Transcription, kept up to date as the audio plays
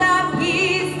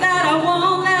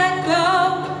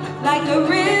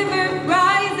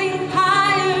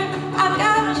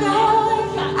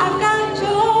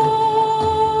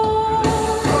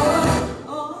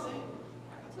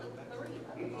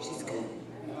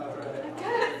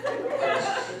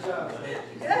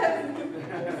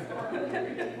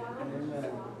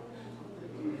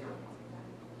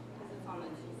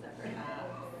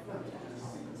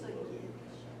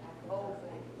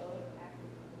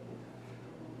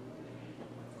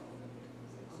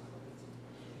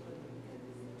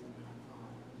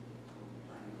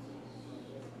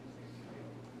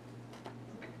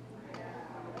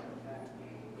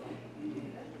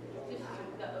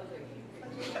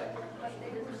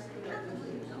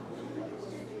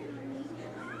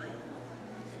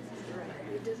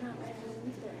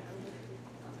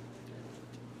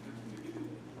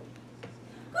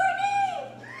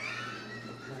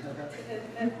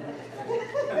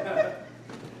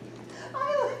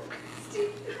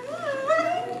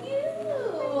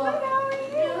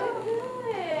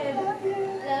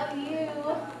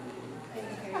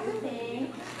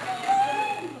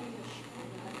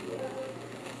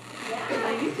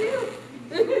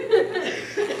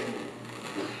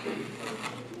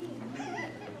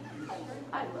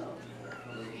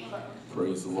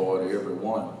Praise the Lord,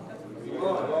 everyone.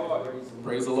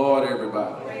 Praise the Lord,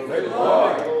 everybody. Praise the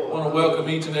Lord. I want to welcome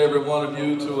each and every one of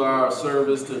you to our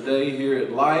service today here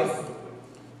at Life,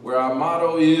 where our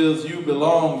motto is, you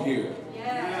belong here.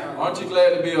 Yeah. Aren't you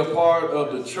glad to be a part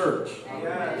of the church?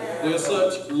 Yes. There's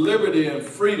such liberty and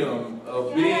freedom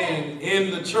of being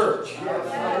in the church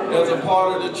as a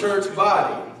part of the church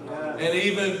body. And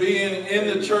even being in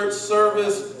the church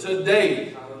service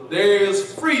today, there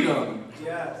is freedom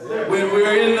when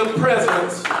we're in the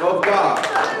presence of God.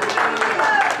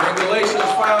 In Galatians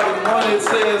 5:1 it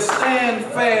says, stand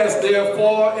fast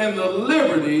therefore in the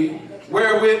liberty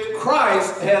wherewith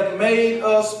Christ hath made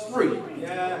us free,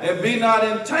 and be not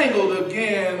entangled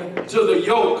again to the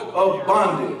yoke of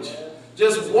bondage.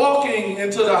 Just walking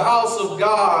into the house of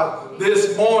God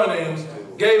this morning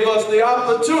gave us the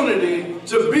opportunity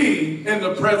to be in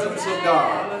the presence of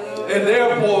God. And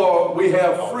therefore we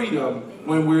have freedom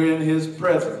when we're in his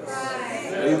presence.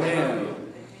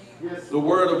 Amen. The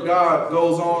word of God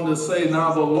goes on to say,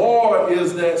 now the Lord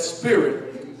is that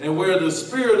Spirit, and where the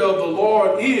Spirit of the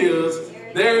Lord is,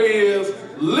 there is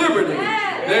liberty,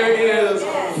 there is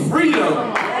freedom.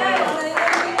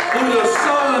 Who the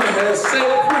Son has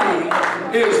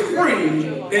set free is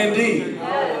free indeed.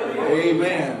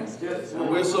 Amen. And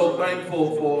we're so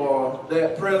thankful for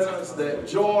that presence, that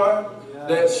joy,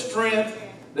 that strength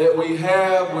that we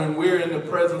have when we're in the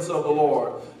presence of the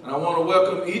Lord. And I want to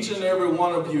welcome each and every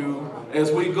one of you as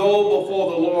we go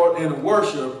before the Lord in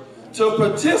worship to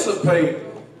participate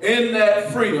in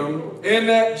that freedom, in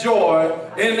that joy,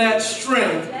 in that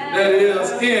strength that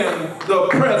is in the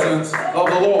presence of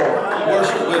the Lord.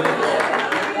 Worship with us.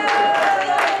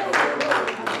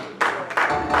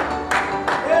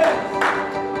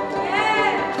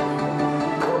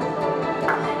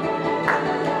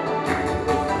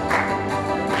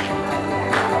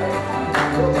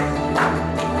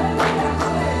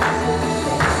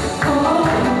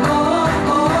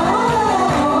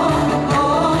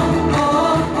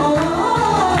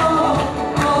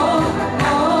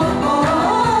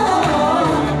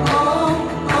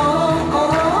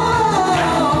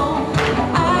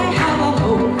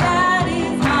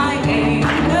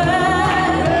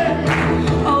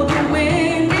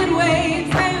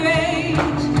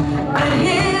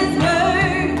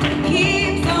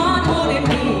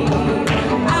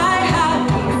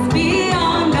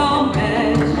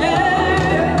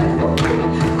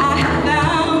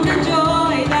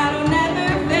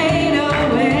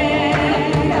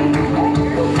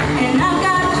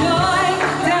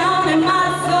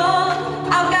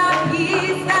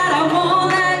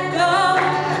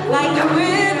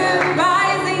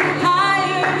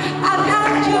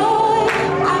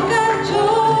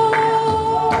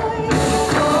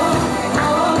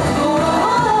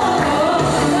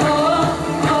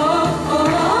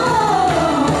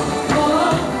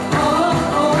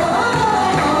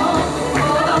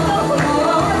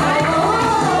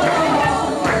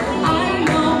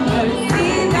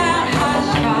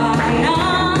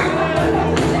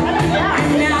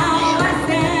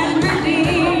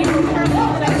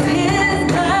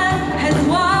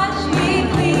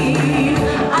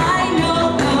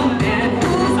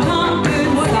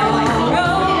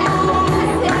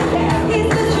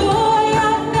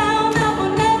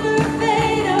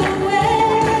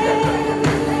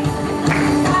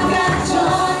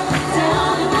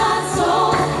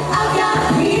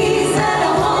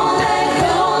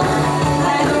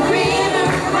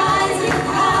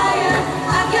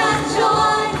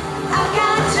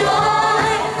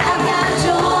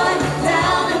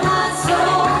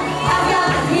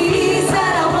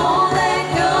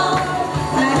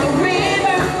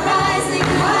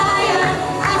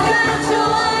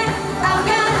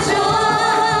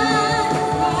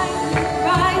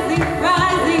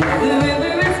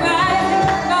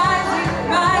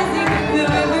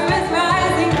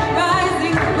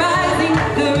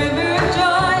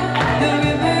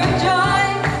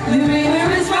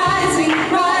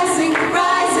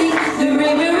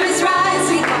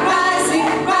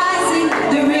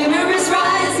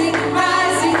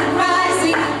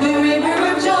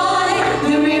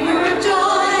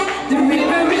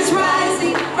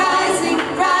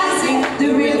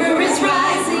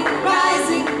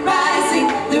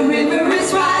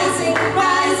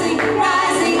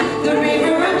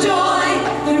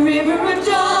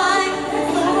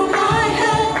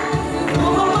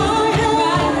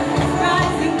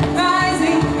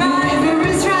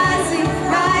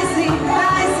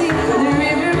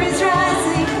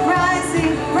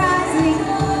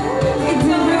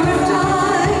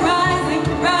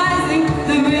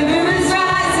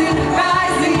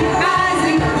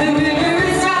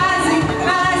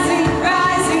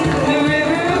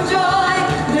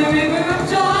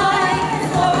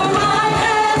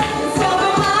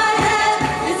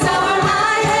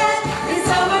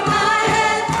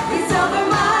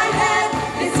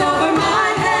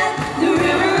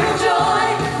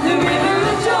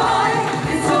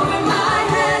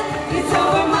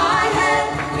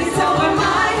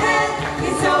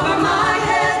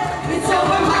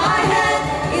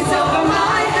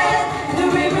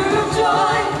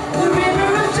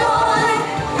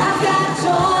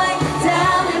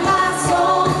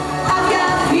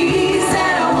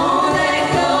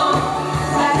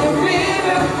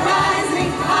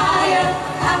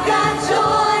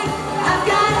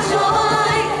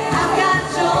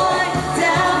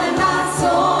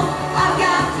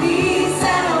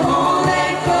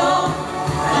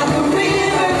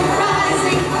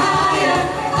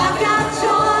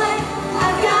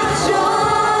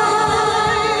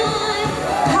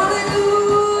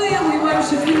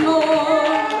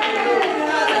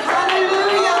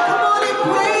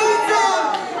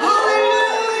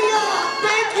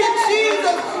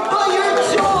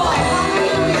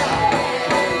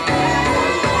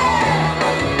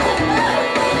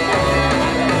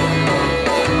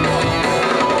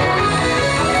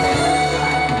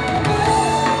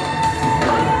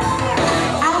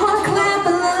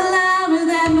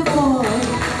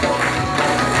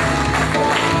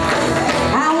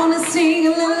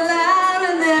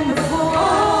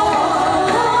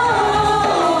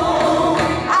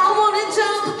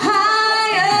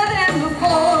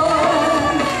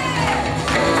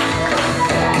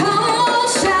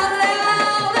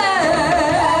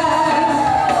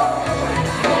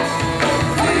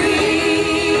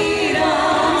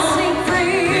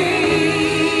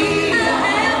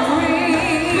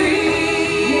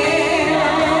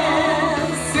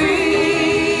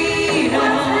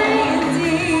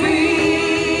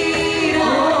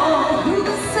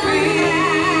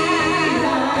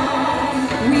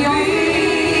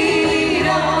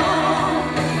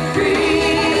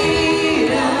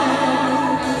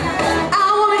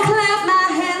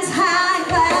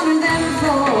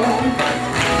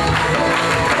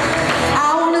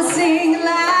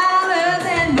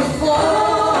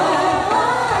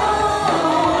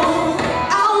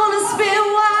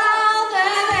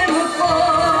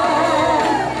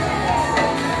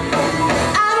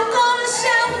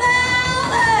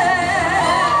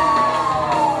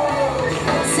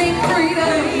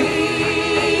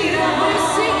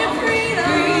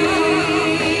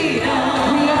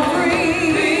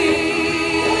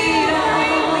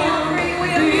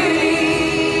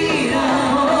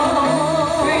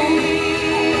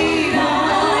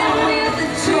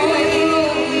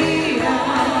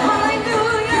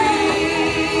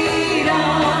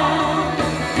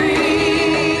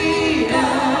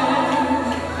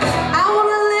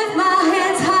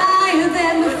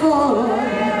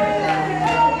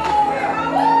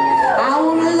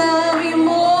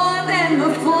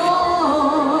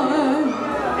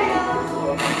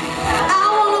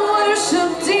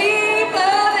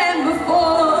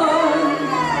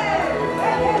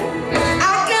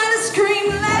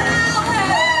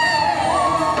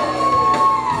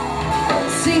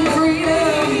 sing freedom.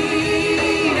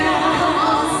 Come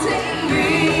on, sing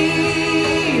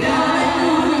freedom.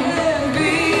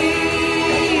 Freedom.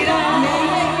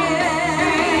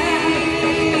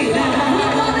 We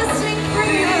want to sing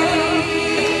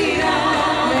freedom.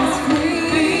 Let's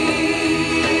freedom.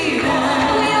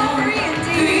 We are free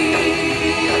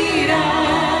indeed.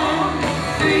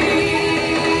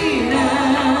 Freedom.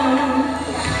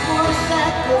 More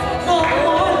shackles, no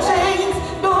more chains,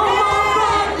 no more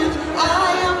bondage. I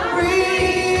am free.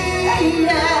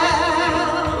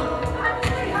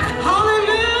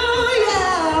 Hallelujah.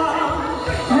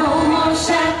 No more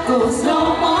shackles, no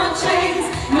more chains,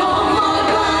 no more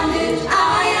bondage.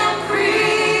 I am free.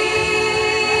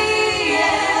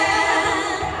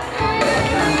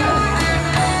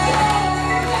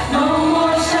 No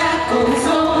more shackles,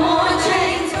 no more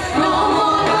chains, no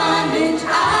more bondage.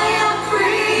 I am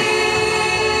free.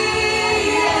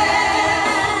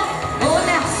 Oh,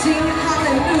 now sing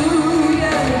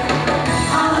hallelujah.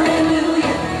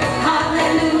 Hallelujah,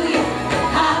 hallelujah,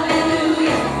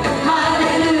 hallelujah,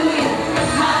 hallelujah,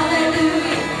 hallelujah,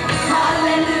 hallelujah,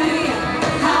 hallelujah,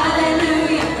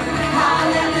 hallelujah,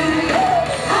 hallelujah,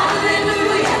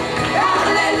 hallelujah,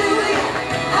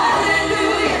 hallelujah,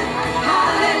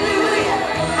 hallelujah,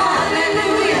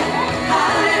 hallelujah,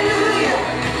 hallelujah,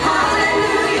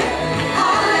 hallelujah,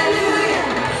 hallelujah.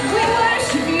 We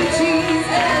worship you,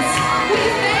 Jesus. We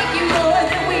thank you, Lord,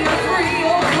 that we are free,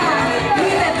 oh God. We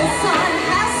that the Son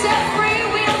has set free,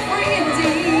 we are free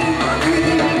indeed. We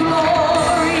give you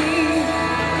glory.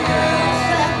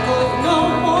 Shackles, no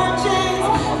more chains,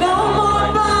 no more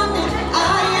bondage.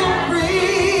 I am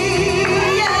free.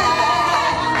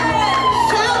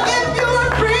 Shout if you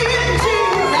are free in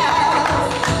Jesus.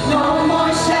 No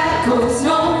more shackles,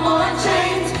 no more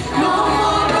chains, no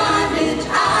more bondage.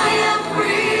 I am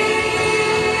free.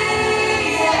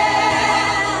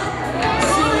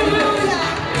 Hallelujah.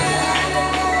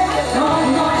 No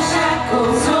more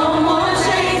shackles, no more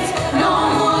chains, no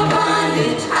more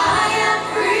bondage. I am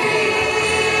free.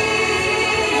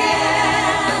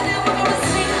 Now we're gonna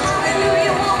sing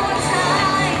hallelujah one more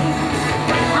time.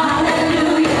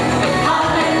 Hallelujah,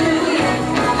 hallelujah,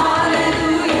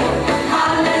 hallelujah,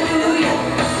 hallelujah,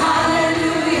 hallelujah,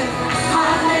 hallelujah,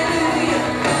 hallelujah,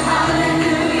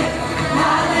 hallelujah,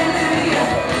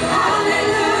 hallelujah,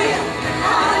 hallelujah,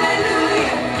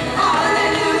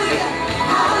 hallelujah,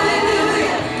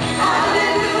 hallelujah,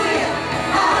 hallelujah,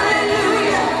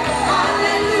 hallelujah,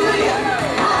 hallelujah,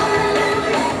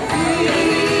 hallelujah.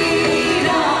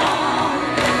 Freedom,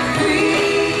 freedom,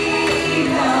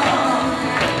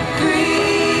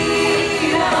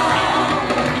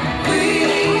 freedom,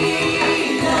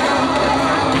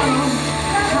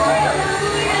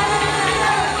 hallelujah.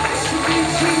 Worship you,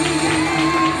 Jesus.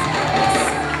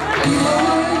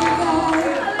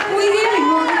 We give you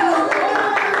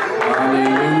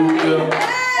Hallelujah.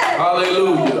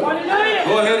 Hallelujah.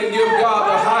 Go ahead and give God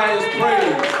the highest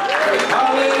praise.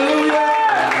 Hallelujah.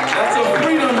 That's a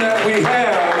freedom that we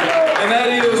have, and that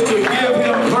is to give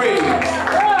him praise.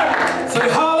 Say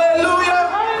hallelujah.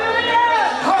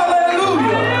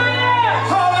 Hallelujah.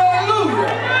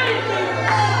 Hallelujah.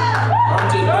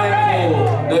 Aren't you thankful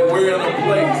that we're in a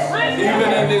place, even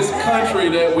in this country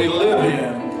that we live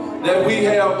in, that we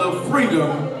have the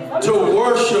freedom to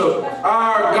worship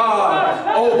our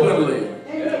God openly.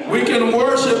 We can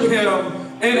worship him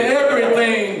in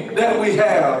everything that we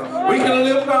have. We can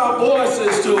lift our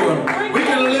voices to him. We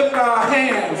can lift our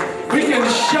hands. We can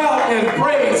shout and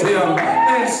praise him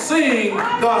and sing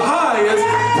the highest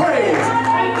praise.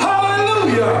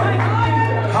 Hallelujah.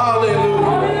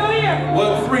 Hallelujah.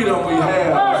 What freedom we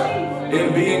have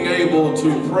in being able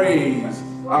to praise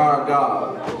our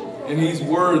God. And he's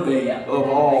worthy of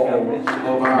all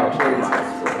of our praises.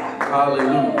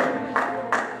 Hallelujah.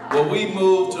 Well, we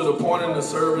move to the point in the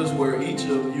service where each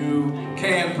of you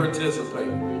can participate.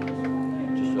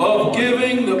 Of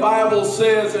giving, the Bible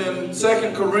says in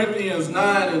 2 Corinthians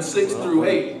 9 and 6 through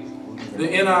 8, the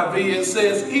NIV, it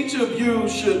says, each of you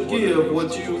should give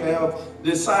what you have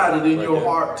decided in your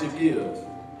heart to give,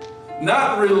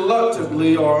 not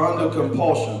reluctantly or under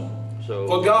compulsion.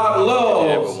 For God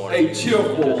loves a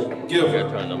cheerful giver.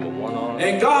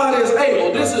 And God is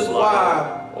able. This is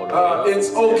why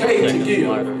it's okay to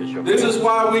give. This is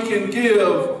why we can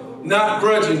give not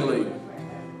grudgingly.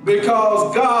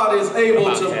 Because God is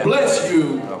able to bless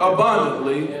you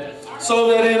abundantly, so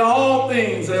that in all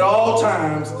things, at all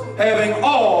times, having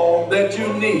all that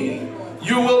you need,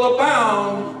 you will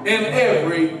abound in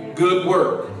every good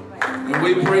work. And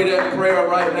we pray that prayer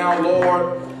right now,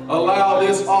 Lord. Allow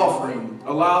this offering,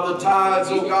 allow the tithes,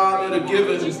 oh God, that are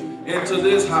given into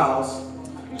this house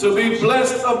to be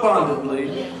blessed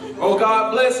abundantly. Oh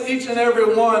God, bless each and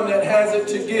every one that has it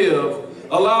to give.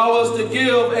 Allow us to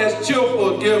give as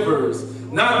cheerful givers,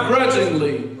 not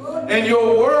grudgingly. And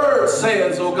your word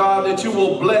says, oh God, that you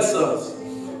will bless us.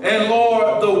 And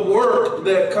Lord, the work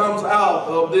that comes out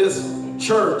of this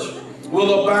church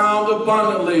will abound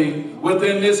abundantly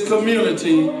within this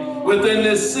community, within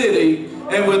this city,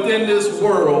 and within this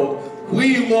world.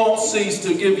 We won't cease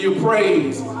to give you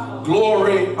praise,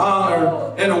 glory,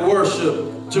 honor, and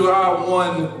worship to our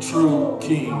one true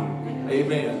King.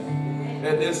 Amen.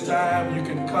 At this time, you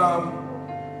can come,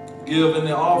 give in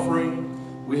the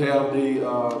offering. We have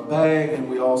the bag, and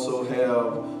we also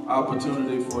have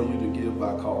opportunity for you to give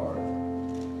by card.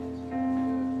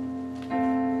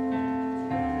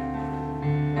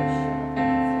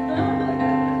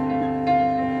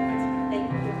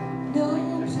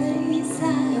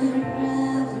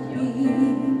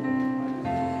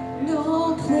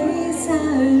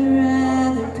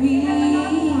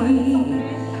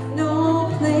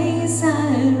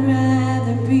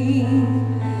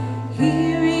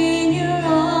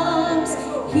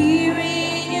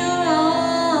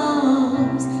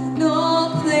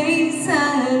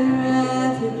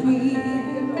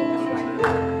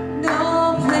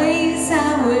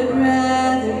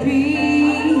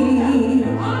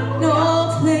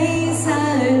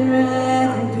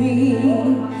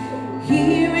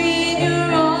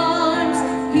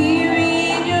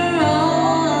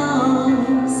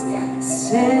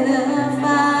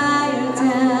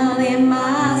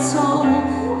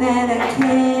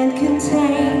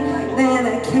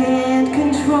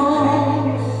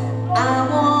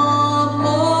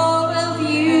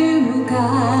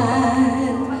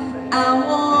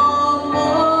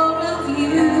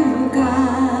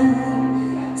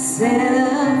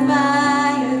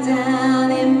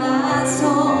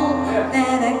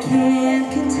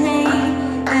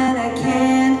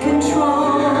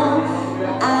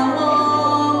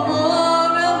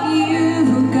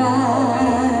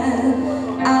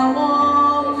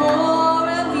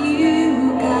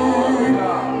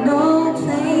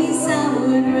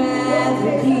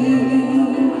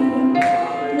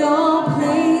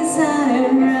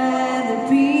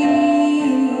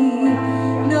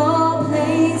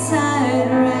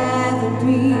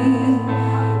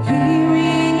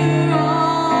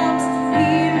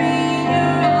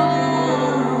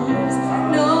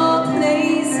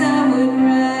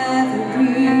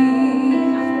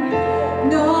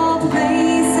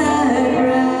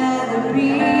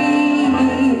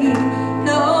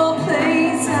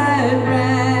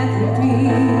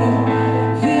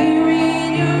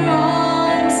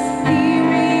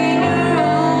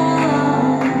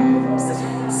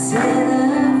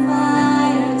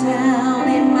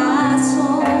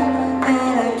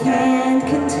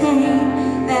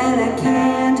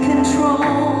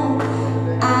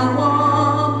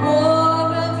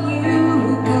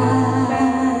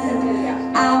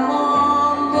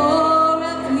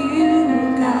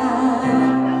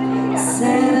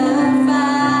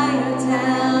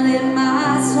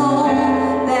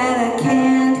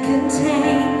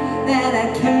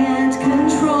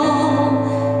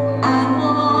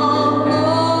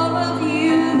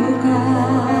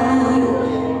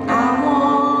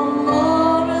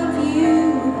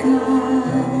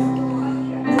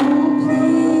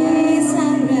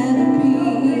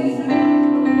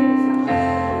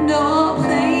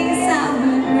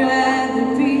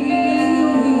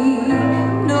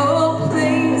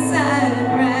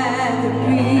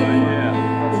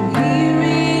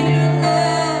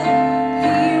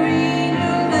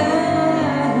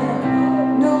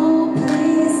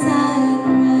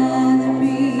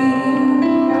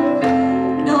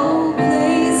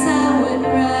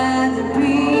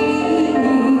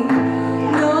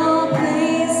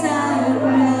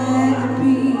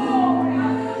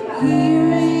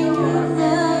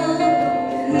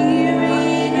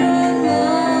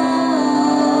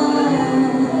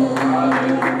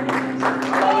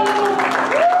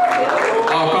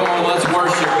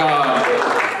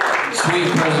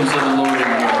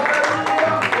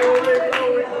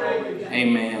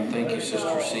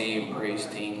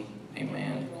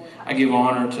 I give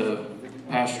honor to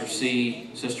Pastor C,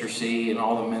 Sister C, and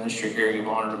all the ministry here. I give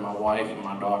honor to my wife and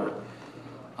my daughter.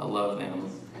 I love them.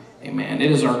 Amen.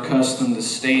 It is our custom to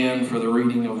stand for the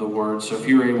reading of the word. So if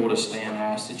you're able to stand, I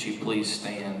ask that you please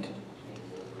stand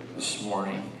this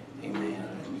morning. Amen.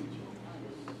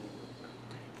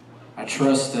 I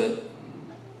trust that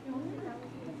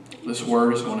this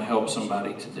word is going to help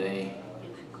somebody today.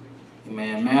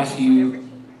 Amen. Matthew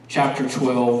chapter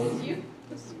 12,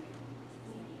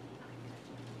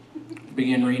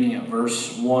 begin reading at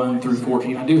verse 1 through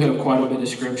 14. I do have quite a bit of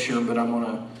scripture, but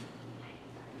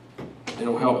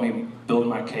it'll help me build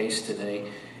my case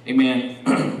today. Amen.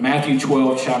 Matthew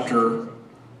 12th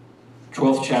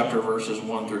chapter, verses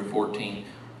 1 through 14.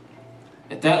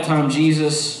 At that time,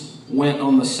 Jesus went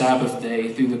on the Sabbath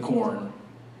day through the corn,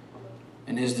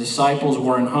 and his disciples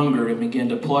were an hungered and began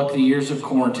to pluck the ears of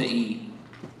corn to eat.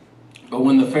 But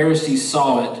when the Pharisees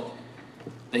saw it,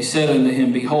 they said unto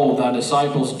him, Behold, thy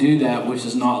disciples do that which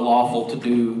is not lawful to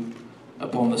do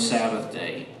upon the Sabbath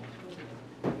day.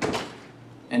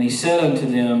 And he said unto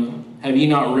them, Have ye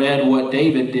not read what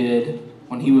David did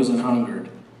when he was an hungered,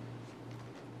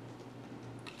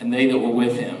 and they that were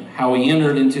with him, how he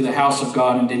entered into the house of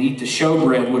God and did eat the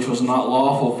showbread which was not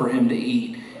lawful for him to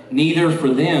eat, neither for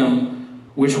them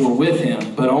which were with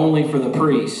him, but only for the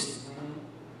priest?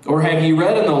 Or have ye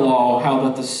read in the law how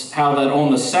that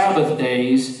on the Sabbath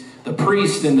days the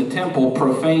priests in the temple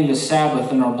profane the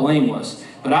Sabbath and are blameless?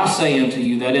 But I say unto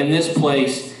you that in this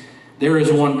place there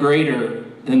is one greater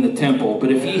than the temple.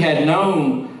 But if ye had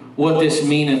known what this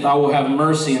meaneth, I will have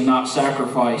mercy and not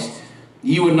sacrifice,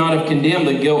 ye would not have condemned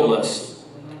the guiltless.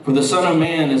 For the Son of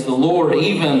Man is the Lord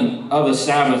even of the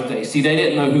Sabbath day. See, they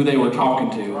didn't know who they were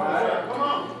talking to.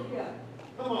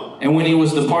 And when he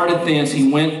was departed thence,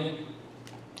 he went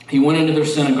into their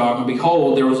synagogue, and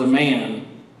behold, there was a man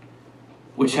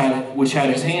which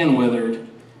had his hand withered.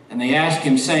 And they asked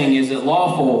him, saying, Is it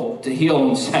lawful to heal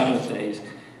on Sabbath days?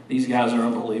 These guys are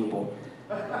unbelievable.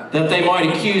 That they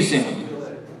might accuse him.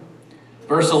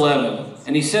 Verse 11.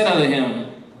 And he said unto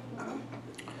him,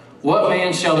 What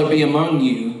man shall there be among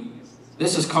you?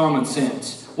 This is common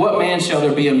sense. What man shall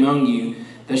there be among you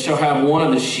that shall have one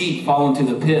of the sheep fall into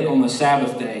the pit on the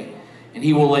Sabbath day, and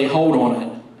he will lay hold on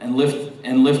it and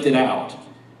lift it out?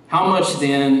 How much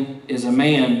then is a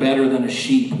man better than a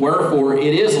sheep? Wherefore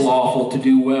it is lawful to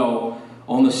do well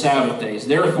on the Sabbath days.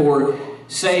 Therefore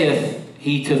saith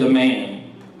he to the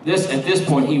man. At this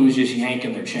point he was just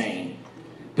yanking their chain.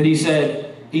 But he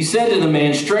said to the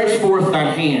man, Stretch forth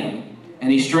thine hand.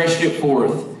 And he stretched it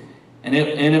forth, and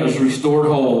it was restored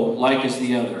whole, like as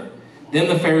the other. Then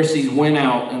the Pharisees went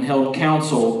out and held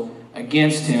counsel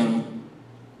against him,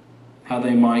 how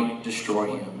they might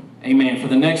destroy him. Amen. For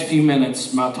the next few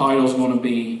minutes, my title is going to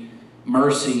be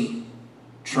Mercy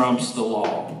Trumps the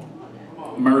Law.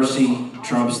 Mercy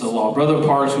trumps the law. Brother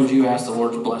Parks, would you ask the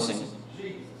Lord's blessing?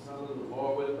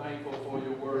 Lord, we're thankful for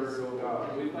your word, oh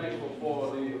God. We're thankful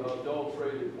for the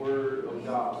adulterated word of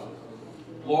God.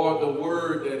 Lord, the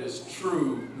word that is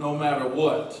true no matter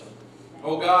what.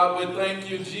 Oh God, we thank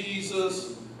you,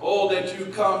 Jesus, that you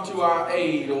come to our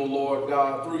aid, oh Lord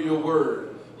God, through your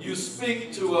word. You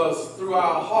speak to us through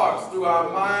our hearts, through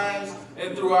our minds,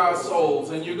 and through our souls.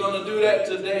 And you're going to do that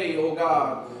today, oh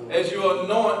God, as you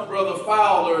anoint Brother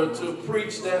Fowler to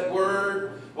preach that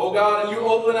word, oh God, and you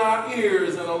open our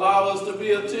ears and allow us to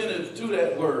be attentive to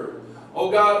that word.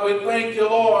 Oh God, we thank you,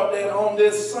 Lord, that on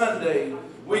this Sunday,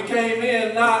 we came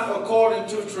in not according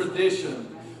to tradition,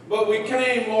 but we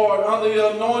came, Lord, under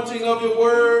the anointing of your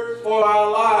word for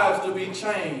our lives to be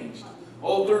changed.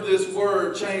 Oh, through this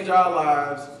word, change our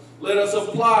lives. Let us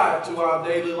apply it to our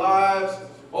daily lives,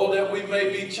 oh, that we may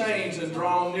be changed and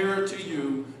drawn nearer to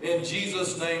you. In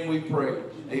Jesus' name we pray.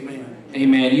 Amen.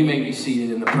 Amen. You may be seated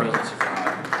in the presence of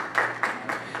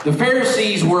God. The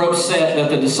Pharisees were upset that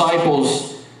the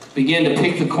disciples began to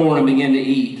pick the corn and begin to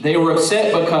eat. They were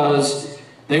upset because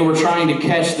they were trying to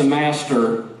catch the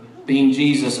master, being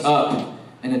Jesus, up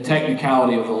in the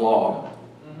technicality of the law.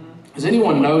 Does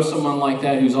anyone know someone like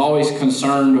that who's always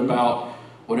concerned about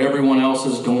what everyone else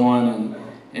is doing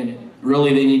and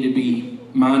really they need to be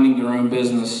minding their own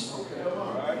business?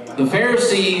 The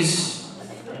Pharisees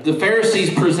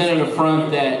presented a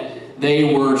front that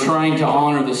they were trying to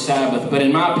honor the Sabbath, but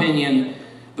in my opinion,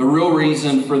 the real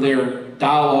reason for their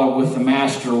dialogue with the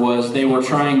master was they were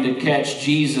trying to catch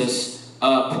Jesus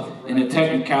up in the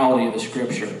technicality of the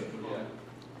scripture.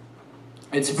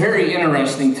 It's very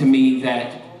interesting to me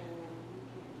that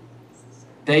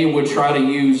they would try to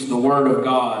use the Word of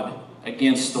God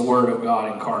against the Word of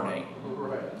God incarnate.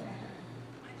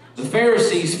 The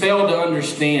Pharisees failed to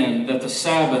understand that the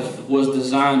Sabbath was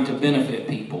designed to benefit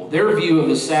people. Their view of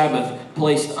the Sabbath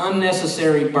placed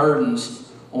unnecessary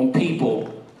burdens on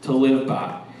people to live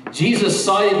by. Jesus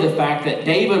cited the fact that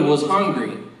David was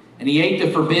hungry and he ate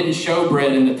the forbidden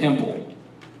showbread in the temple.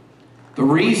 The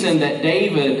reason that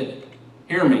David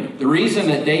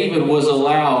was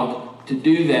allowed to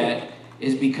do that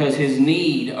is because his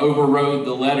need overrode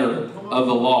the letter of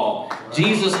the law.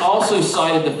 Jesus also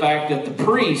cited the fact that the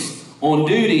priest on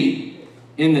duty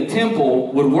in the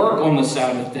temple would work on the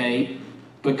Sabbath day,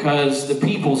 because the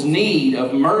people's need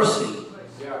of mercy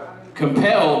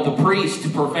compelled the priest to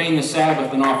profane the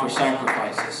Sabbath and offer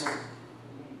sacrifices.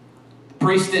 The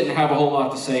priest didn't have a whole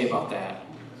lot to say about that.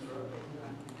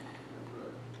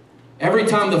 Every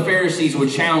time the Pharisees would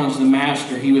challenge the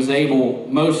master, he was able,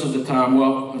 most of the time,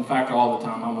 well, in fact, all the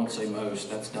time, I won't say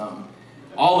most, that's dumb.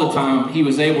 All the time, he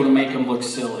was able to make them look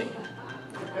silly.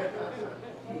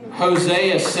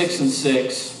 Hosea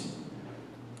 6:6.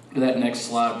 Go to that next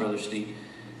slide, Brother Steve.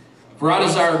 For I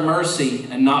desire mercy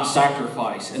and not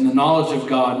sacrifice, and the knowledge of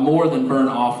God more than burnt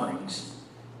offerings.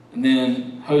 And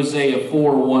then Hosea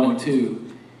 4:1-2.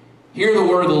 Hear the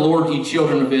word of the Lord, ye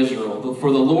children of Israel.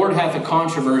 For the Lord hath a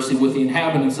controversy with the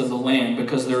inhabitants of the land,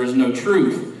 because there is no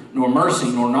truth, nor mercy,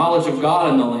 nor knowledge of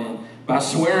God in the land. By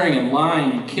swearing and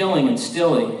lying and killing and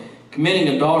stealing, committing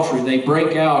adultery, they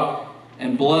break out,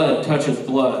 and blood toucheth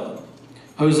blood.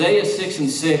 Hosea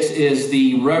 6:6 is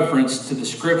the reference to the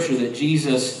scripture that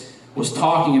Jesus was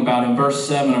talking about in verse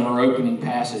 7 of our opening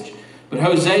passage. But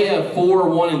Hosea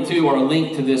 4:1-2 are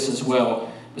linked to this as well.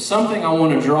 But something I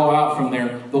want to draw out from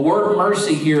there, the word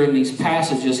mercy here in these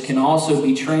passages can also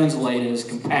be translated as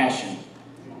compassion.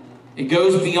 It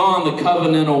goes beyond the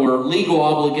covenantal or legal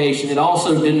obligation. It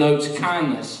also denotes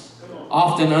kindness,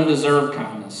 often undeserved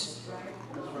kindness.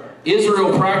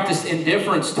 Israel practiced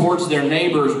indifference towards their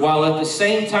neighbors while at the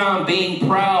same time being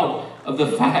proud of the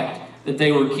fact that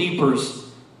they were keepers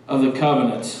of the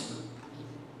covenants.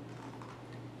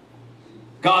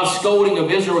 God's scolding of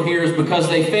Israel here is because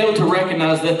they failed to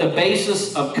recognize that the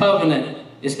basis of covenant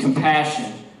is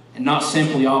compassion and not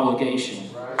simply obligation.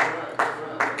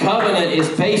 Covenant is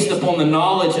based upon the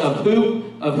knowledge of who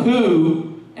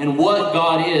and what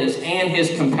God is and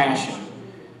His compassion.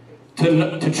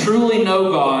 To truly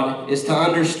know God is to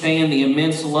understand the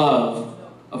immense love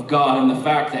of God and the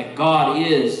fact that God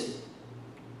is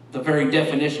the very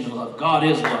definition of love. God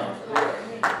is love.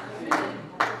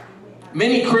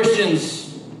 Many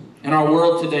Christians in our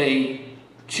world today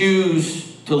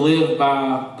choose to live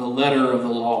by the letter of the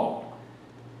law.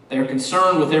 They are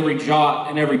concerned with every jot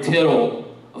and every tittle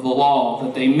of the law,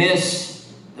 that they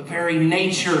miss the very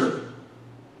nature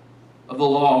of the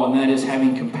law, and that is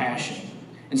having compassion.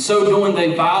 In so doing,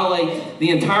 they violate the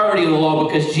entirety of the law,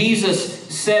 because Jesus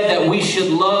said that we should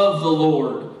love the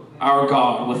Lord our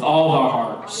God with all our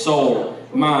heart, soul,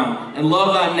 mind, and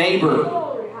love thy neighbor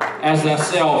as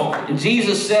thyself. And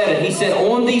Jesus said it. He said,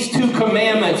 on these two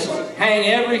commandments hang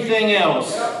everything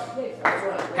else.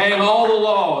 Hang all the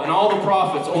law and all the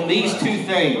prophets on these two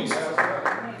things.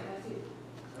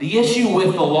 The issue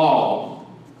with the law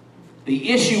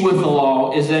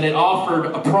is that it offered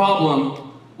a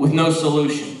problem with no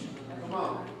solution.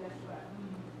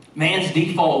 Man's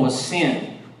default was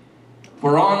sin. If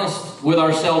we're honest with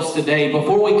ourselves today,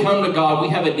 before we come to God, we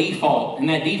have a default, and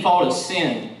that default is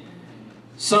sin.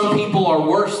 Some people are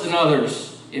worse than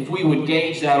others. If we would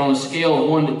gauge that on a scale of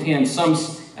 1 to 10,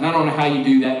 and I don't know how you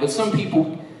do that, but some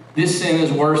people, this sin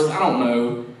is worse. I don't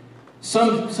know.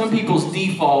 Some people's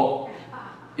default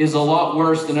is a lot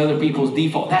worse than other people's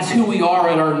default. That's who we are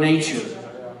at our nature.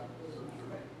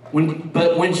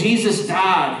 But when Jesus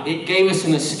died, it gave us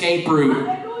an escape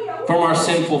route from our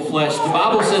sinful flesh. The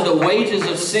Bible said the wages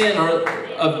of sin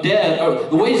are death.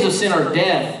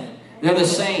 They're the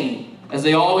same as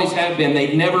they always have been.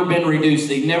 They've never been reduced.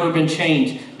 They've never been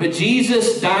changed. But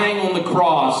Jesus dying on the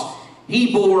cross,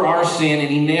 He bore our sin and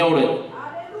He nailed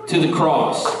it to the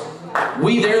cross.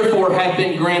 We therefore have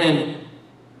been granted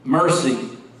mercy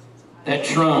that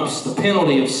trumps the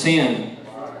penalty of sin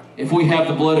if we have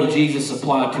the blood of Jesus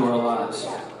applied to our lives.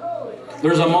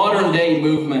 There's a modern day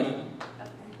movement,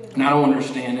 and I don't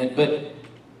understand it, but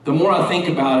the more I think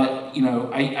about it,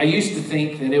 I used to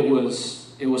think that it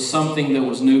was something that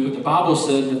was new, but the Bible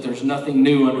said that there's nothing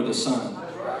new under the sun.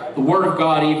 The Word of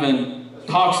God even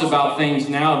talks about things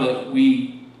now that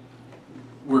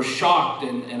we're shocked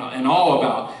and awe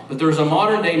about. But there's a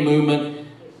modern day movement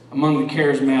among the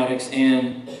charismatics,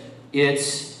 and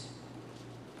it's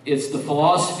the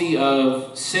philosophy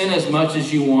of sin as much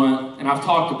as you want, and I've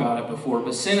talked about it before,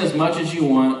 but sin as much as you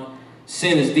want,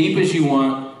 sin as deep as you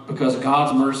want, because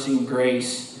God's mercy and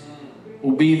grace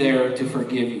will be there to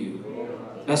forgive you.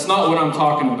 That's not what I'm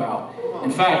talking about.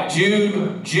 In fact,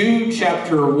 Jude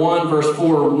chapter 1 verse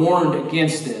 4 warned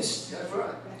against this.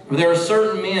 For there are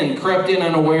certain men crept in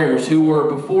unawares who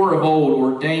were before of old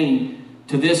ordained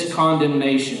to this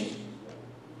condemnation.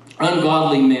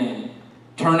 Ungodly men,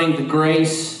 turning the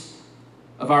grace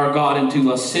of our God into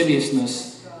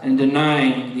lasciviousness and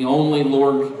denying the only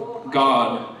Lord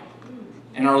God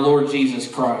and our Lord Jesus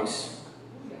Christ.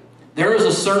 There is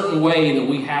a certain way that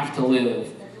we have to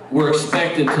live. We're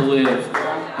expected to live.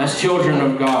 as children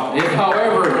of God. If,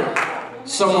 however,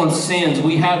 someone sins,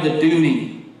 we have the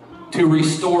duty to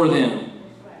restore them,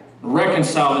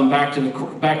 reconcile them back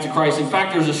to Christ. In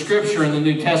fact, there's a scripture in the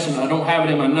New Testament, I don't have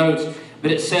it in my notes,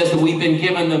 but it says that we've been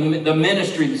given the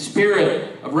ministry, the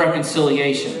spirit of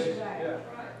reconciliation.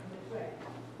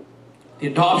 The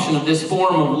adoption of this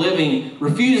form of living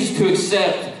refuses to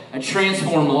accept a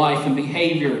transformed life and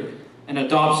behavior and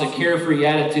adopts a carefree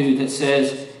attitude that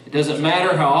says, it doesn't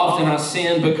matter how often I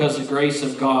sin because the grace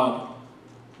of God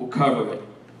will cover it.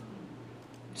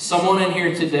 Someone in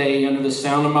here today, under the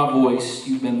sound of my voice,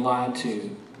 you've been lied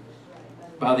to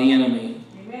by the enemy.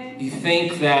 You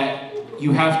think that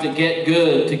you have to get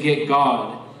good to get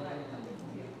God.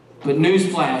 But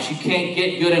newsflash, you can't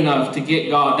get good enough to get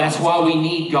God. That's why we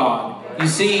need God. You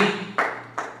see,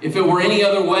 if it were any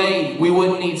other way, we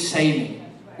wouldn't need saving.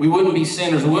 We wouldn't be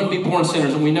sinners. We wouldn't be born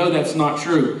sinners, and we know that's not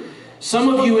true. Some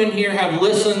of you in here have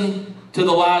listened to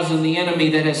the lies of the enemy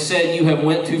that has said you have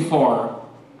went too far.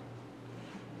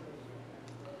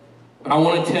 But I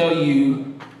want to tell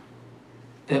you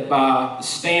that by the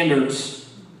standards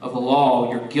of the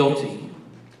law, you're guilty.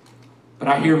 But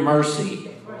I hear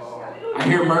mercy. I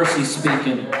hear mercy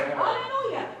speaking.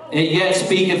 It yet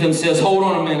speaketh and says, hold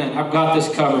on a minute, I've got this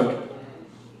covered.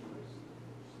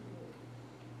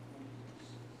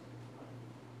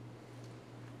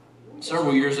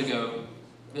 Several years ago,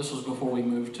 this was before we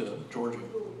moved to Georgia,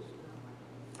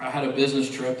 I had a business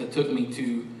trip that took me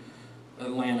to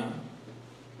Atlanta.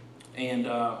 And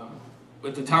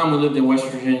at the time we lived in West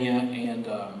Virginia, and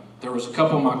there was a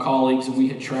couple of my colleagues, and we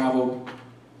had traveled.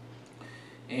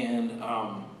 And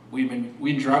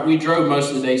we drove most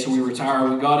of the day, so we were tired.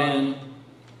 We got in,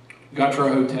 got to our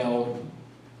hotel,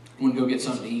 went to go get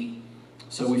something to eat.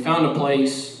 So we found a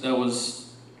place that was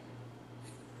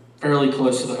fairly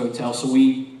close to the hotel. So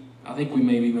I think we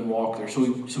maybe even walked there. So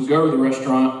we go to the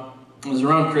restaurant. It was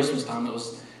around Christmas time.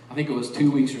 I think it was 2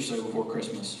 weeks or so before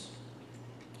Christmas.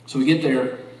 So we get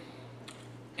there,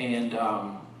 and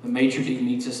the maitre d'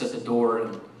 meets us at the door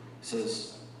and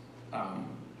says,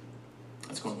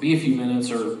 it's going to be a few minutes,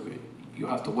 or you'll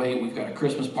have to wait. We've got a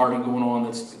Christmas party going on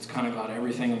that's kind of got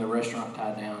everything in the restaurant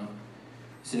tied down.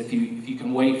 He said, if you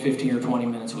can wait 15 or 20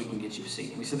 minutes, we can get you a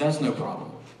seat. We said, that's no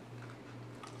problem.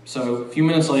 So a few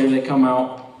minutes later, they come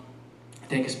out,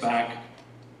 take us back,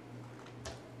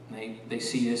 and they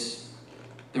see us.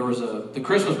 There was the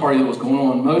Christmas party that was going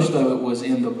on. Most of it was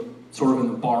in the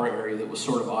bar area that was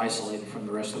sort of isolated from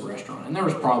the rest of the restaurant. And there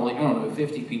was probably,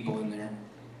 50 people in there.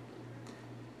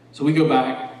 So we go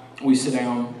back, we sit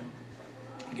down,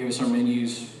 give us our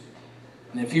menus,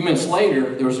 and then a few minutes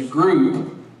later, there was a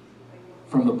group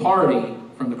from the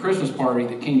Christmas party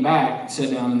that came back and sat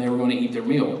down, and they were going to eat their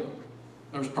meal.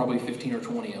 There was probably 15 or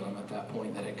 20 of them at that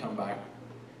point that had come back.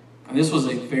 And this was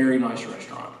a very nice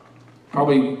restaurant.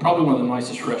 Probably one of the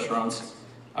nicest restaurants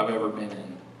I've ever been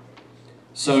in.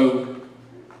 So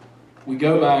we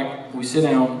go back, we sit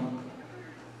down,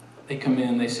 they come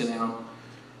in, they sit down,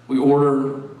 we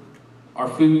order. Our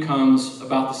food comes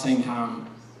about the same time.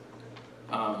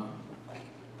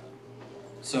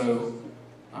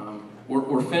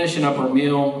 We're finishing up our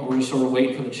meal. We're just sort of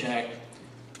waiting for the check.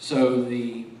 So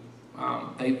they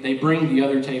bring the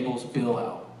other table's bill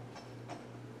out.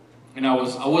 And I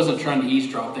wasn't trying to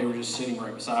eavesdrop. They were just sitting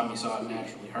right beside me, so I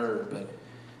naturally heard. But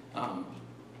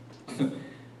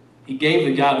he gave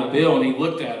the guy the bill, and he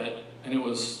looked at it, and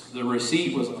the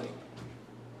receipt was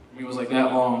like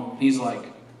that long. He's like,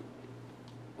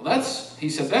 he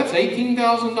said, that's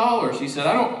 $18,000. He said,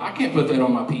 I can't put that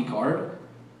on my P card.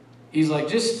 He's like,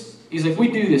 we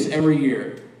do this every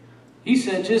year. He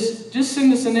said, just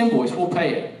send us an invoice, we'll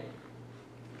pay it.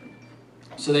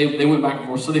 So they went back and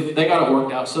forth. So they got it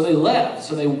worked out. So they left.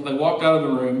 So they walked out of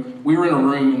the room. We were in a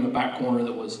room in the back corner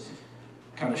that was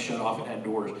kind of shut off. It had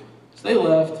doors. So they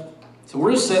left. So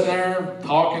we're just sitting there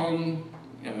talking,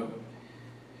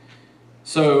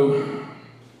 So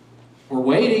we're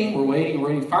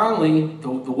waiting. Finally, the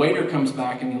waiter comes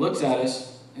back and he looks at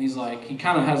us and he's like, he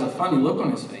kind of has a funny look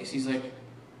on his face. He's like,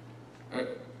 do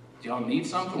y'all need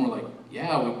something? We're like,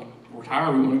 yeah, we're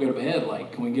tired. We want to go to bed.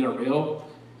 Like, can we get our bill?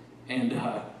 And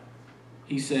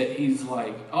he said, you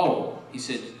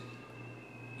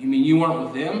mean you weren't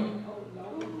with them?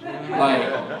 Like,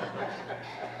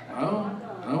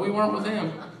 no, we weren't with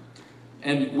them.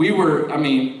 And we were,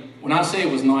 when I say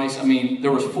it was nice,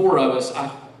 there was 4 of us.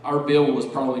 Our bill was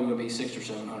probably going to be $600 or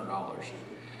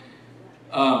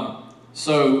 $700.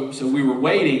 So we were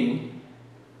waiting,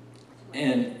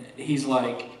 and he's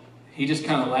like, he just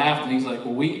kind of laughed, and he's like,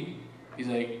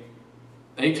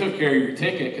 they took care of your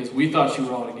ticket because we thought you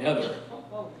were all together.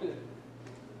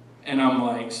 And I'm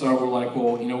like, so we're like,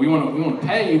 well, you know, we want to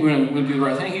pay, we're going to do the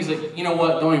right thing. He's like, you know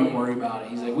what, don't even worry about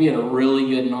it. He's like, we had a really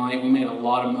good night, we made a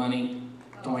lot of money,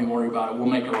 don't even worry about it, we'll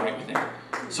make it right with him.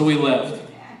 So we left.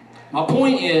 My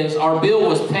point is, our bill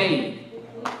was paid.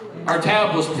 Our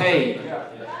tab was paid.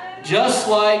 Just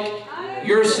like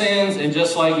your sins and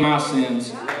just like my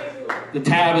sins, the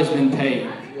tab has been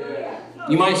paid.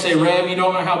 You might say, Rev, you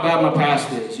don't know how bad my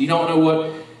past is. You don't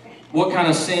know what kind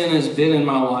of sin has been in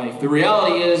my life. The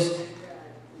reality is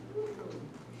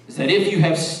that if you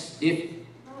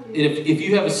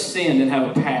have sinned and have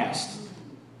a past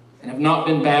and have not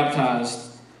been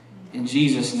baptized in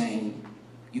Jesus' name,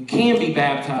 you can be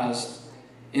baptized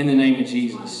in the name of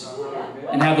Jesus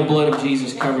and have the blood of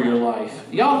Jesus cover your life.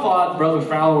 Y'all thought Brother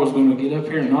Fowler was going to get up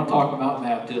here and not talk about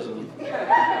baptism.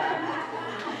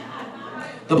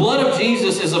 The blood of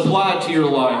Jesus is applied to your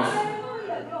life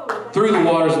through the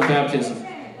waters of baptism.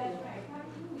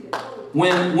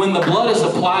 When the blood is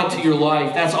applied to your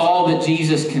life, that's all that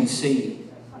Jesus can see.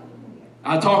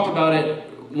 I talked about it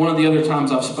one of the other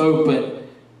times I've spoke, but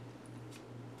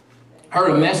I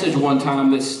heard a message one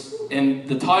time and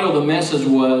the title of the message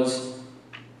was,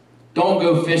 "Don't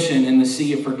Go Fishing in the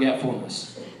Sea of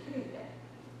Forgetfulness."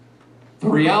 The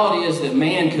reality is that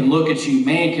man can look at you,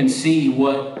 man can see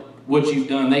what you've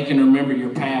done. They can remember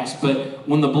your past. But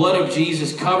when the blood of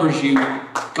Jesus covers you,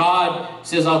 God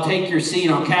says, I'll take your seed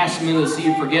and I'll cast them into the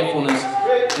sea of forgetfulness,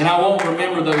 and I won't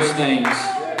remember those things.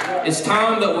 It's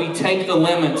time that we take the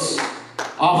limits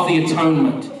off the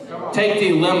atonement. Take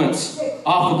the limits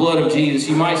off the blood of Jesus.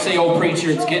 You might say, oh preacher,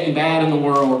 it's getting bad in the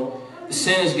world. The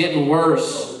sin is getting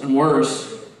worse and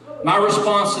worse. My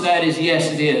response to that is,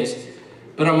 yes, it is.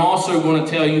 But I'm also going to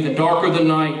tell you, the darker the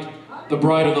night, the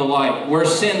brighter the light. Where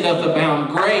sin doth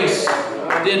abound, grace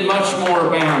did much more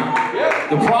abound.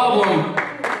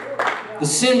 The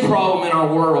sin problem in our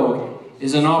world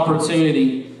is an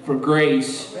opportunity for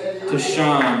grace to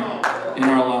shine in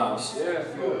our lives.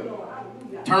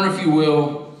 Turn, if you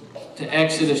will, to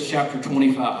Exodus chapter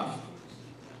 25.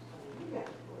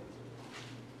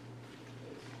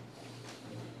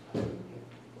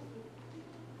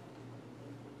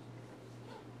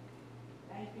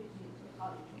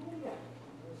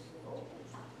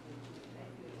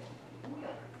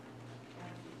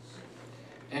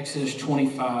 Exodus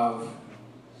 25,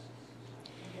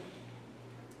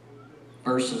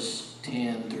 verses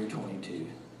 10 through 22.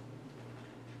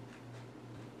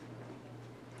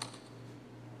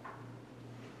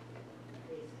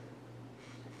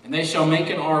 And they shall make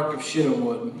an ark of shittim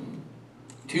wood.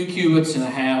 2 cubits and a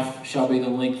half shall be the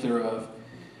length thereof,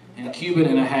 and a cubit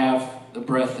and a half the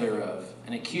breadth thereof,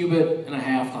 and a cubit and a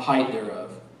half the height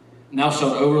thereof. And thou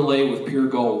shalt overlay with pure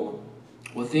gold.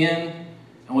 Within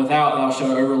and without thou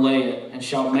shalt overlay it, and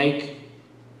shalt make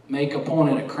upon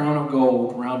it a crown of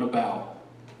gold round about.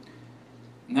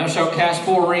 And thou shalt cast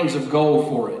 4 rings of gold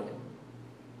for it,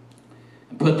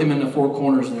 and put them in the 4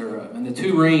 corners thereof. And the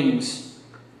 2 rings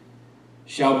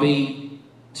shall be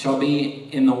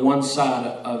in the one side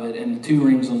of it, and the 2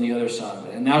 rings on the other side of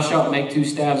it. And thou shalt make 2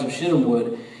 staves of shittim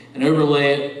wood, and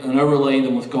overlay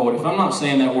them with gold. If I'm not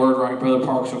saying that word right, Brother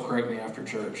Parks will correct me after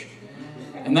church.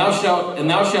 And thou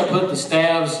shalt put the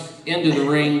staves into the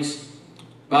rings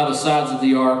by the sides of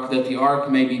the ark, that the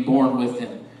ark may be borne with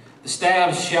them. The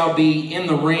staves shall be in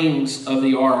the rings of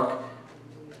the ark;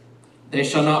 they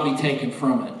shall not be taken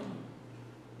from it.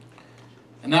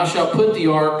 And thou shalt put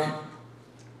into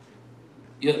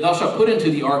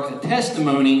the ark the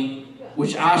testimony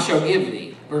which I shall give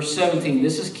thee. Verse 17.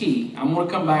 This is key. I'm going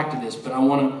to come back to this, but I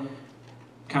want to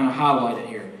kind of highlight it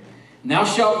here. And thou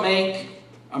shalt make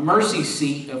a mercy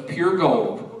seat of pure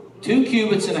gold. 2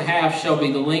 cubits and a half shall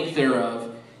be the length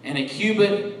thereof, and a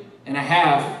cubit and a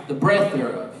half the breadth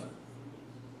thereof.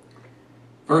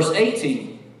 Verse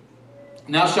 18.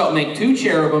 And thou shalt make 2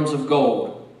 cherubims of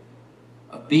gold.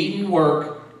 Of beaten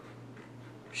work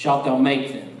shalt thou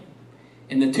make them.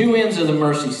 In the 2 ends of the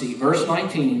mercy seat. Verse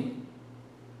 19.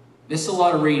 This is a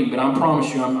lot of reading, but I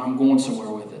promise you I'm going somewhere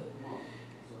with it.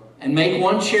 And make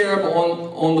 1 cherub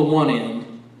on the one end,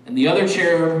 and the other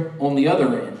cherub on the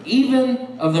other end. Even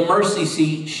of the mercy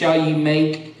seat shall ye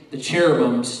make the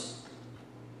cherubims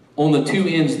on the 2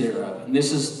 ends thereof. And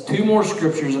this is 2 more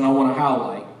scriptures and I want to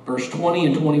highlight. Verse 20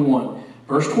 and 21.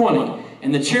 Verse 20.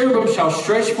 And the cherubim shall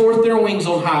stretch forth their wings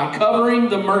on high, covering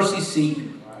the mercy seat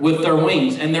with their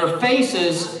wings. And their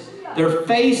faces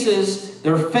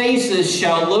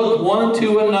shall look one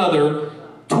to another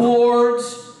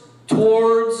towards,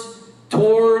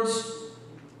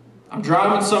 I'm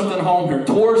driving something home here.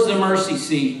 Towards the mercy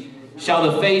seat shall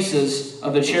the faces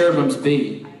of the cherubims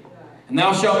be. And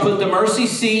thou shalt put the mercy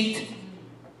seat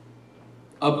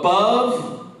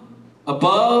above,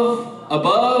 upon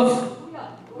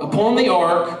the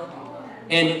ark,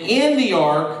 and in the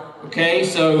ark, okay,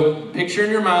 so picture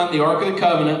in your mind the Ark of the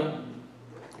Covenant,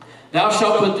 thou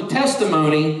shalt put the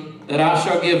testimony that I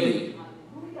shall give thee.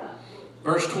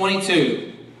 Verse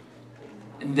 22,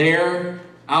 and there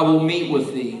I will meet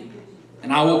with thee,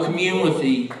 and I will commune with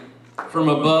thee from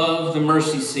above the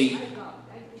mercy seat,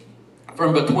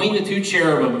 from between the two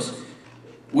cherubims,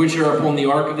 which are upon the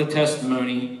ark of the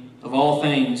testimony of all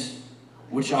things,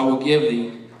 which I will give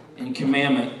thee in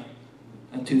commandment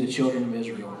unto the children of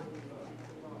Israel.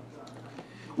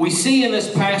 We see in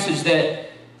this passage that,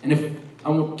 and if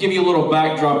I'm going to give you a little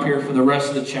backdrop here for the rest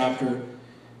of the chapter,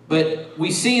 but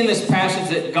we see in this passage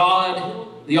that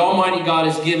God, the Almighty God,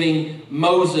 is giving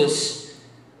Moses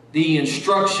the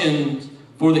instructions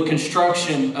for the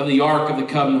construction of the Ark of the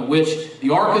Covenant, which the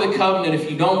Ark of the Covenant, if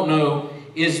you don't know,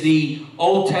 is the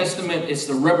Old Testament. It's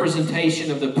the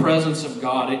representation of the presence of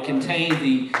God. It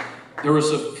contained there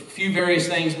was a few various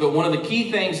things, but one of the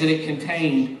key things that it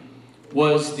contained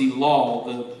was the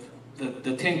law,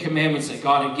 the Ten Commandments that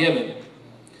God had given.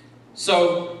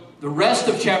 So the rest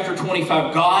of chapter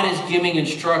 25, God is giving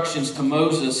instructions to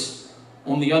Moses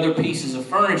on the other pieces of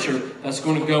furniture that's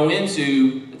going to go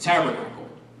into the tabernacle.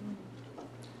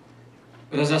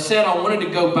 But as I said, I wanted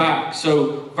to go back.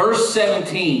 So verse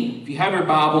 17, if you have your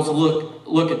Bibles,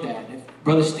 look at that.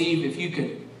 Brother Steve, if you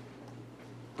could,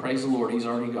 praise the Lord, he's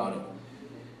already got it.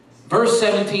 Verse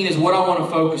 17 is what I want to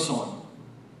focus on.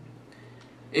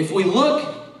 If we look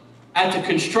at the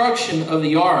construction of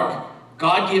the ark,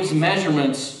 God gives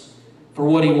measurements for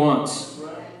what he wants.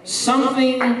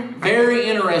 Something very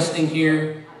interesting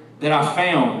here that I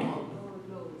found.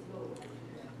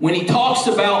 When he talks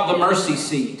about the mercy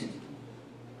seat,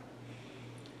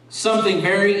 something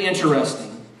very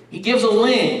interesting. He gives a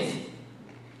length.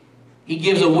 He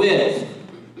gives a width.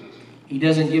 He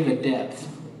doesn't give a depth.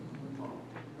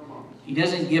 He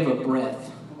doesn't give a breadth.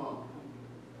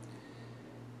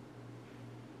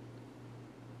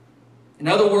 In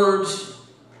other words,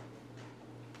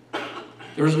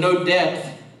 there's no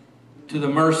depth to the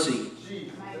mercy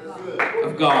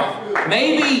of God.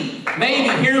 Maybe,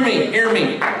 hear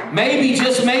me. Maybe,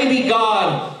 just maybe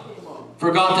God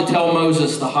forgot to tell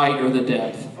Moses the height or the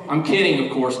depth. I'm kidding,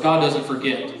 of course. God doesn't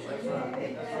forget.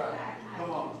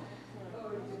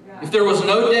 If there was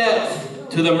no depth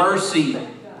to the mercy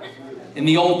in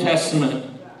the Old Testament,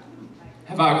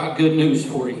 have I got good news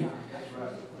for you.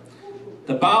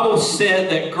 The Bible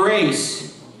said that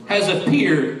grace has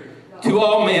appeared to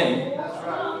all men.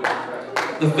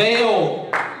 The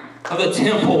veil of the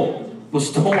temple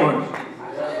was torn,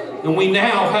 and we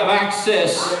now have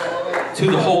access to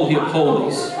the Holy of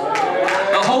Holies.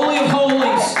 The Holy of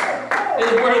Holies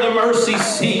is where the mercy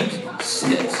seat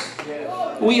sits.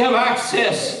 We have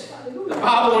access. The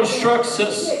Bible instructs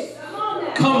us,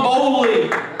 come boldly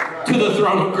to the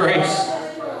throne of grace.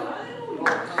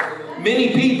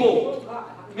 Many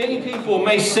people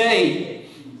may say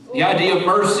the idea of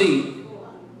mercy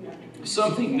is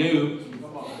something new.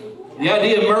 The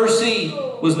idea of mercy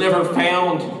was never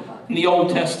found in the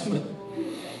Old Testament.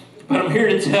 But I'm here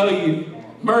to tell you,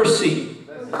 mercy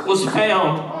was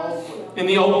found in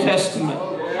the Old Testament.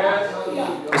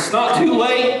 It's not too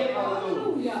late.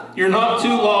 You're not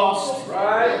too lost.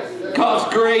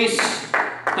 God's grace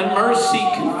and mercy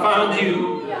can find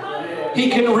you. He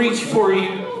can reach for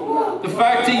you. The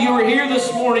fact that you are here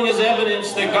this morning is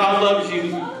evidence that God loves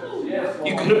you.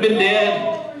 You could have been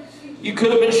dead. You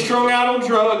could have been strung out on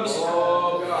drugs.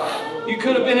 You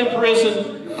could have been in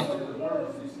prison.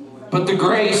 But the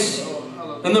grace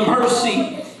and the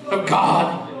mercy of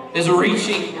God is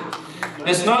reaching.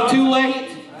 It's not too late.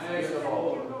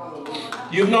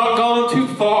 You've not gone too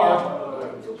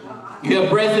far. You have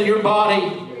breath in your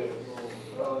body.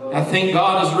 I think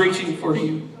God is reaching for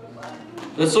you.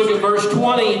 Let's look at verse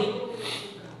 20.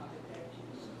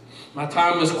 My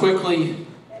time is quickly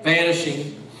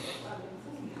vanishing.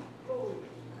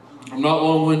 I'm not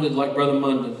long-winded like Brother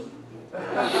Munden.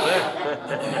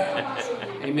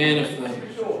 Amen.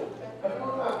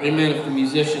 If the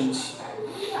musicians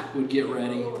would get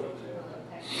ready.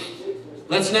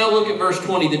 Let's now look at verse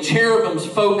 20. The cherubim's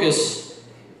focus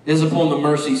is upon the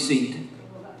mercy seat.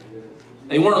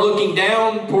 They weren't looking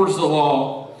down towards the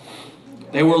law.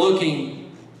 They were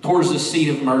looking towards the seat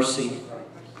of mercy.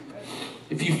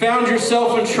 If you found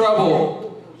yourself in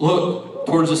trouble, look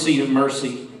towards the seat of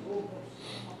mercy.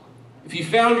 If you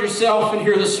found yourself in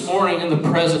here this morning in the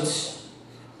presence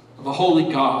of a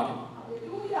holy God,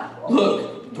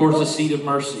 look towards the seat of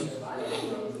mercy.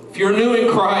 If you're new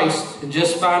in Christ and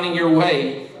just finding your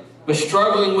way, but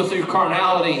struggling with your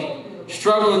carnality,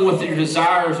 struggling with your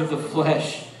desires of the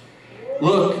flesh,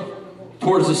 look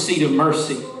towards the seat of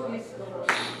mercy.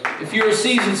 If you're a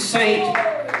seasoned saint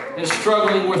and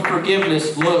struggling with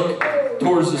forgiveness, look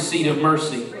towards the seat of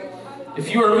mercy.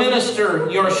 If you're a minister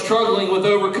and you're struggling with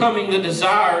overcoming the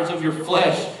desires of your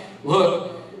flesh,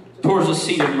 look towards the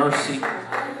seat of mercy.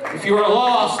 If you are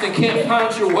lost and can't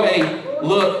find your way,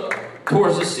 look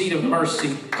towards the seat of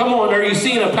mercy. Come on, are you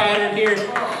seeing a pattern here?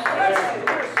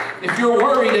 If you're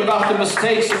worried about the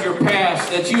mistakes of your past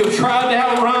that you have tried to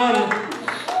outrun,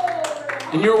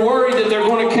 and you're worried that they're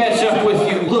going to catch up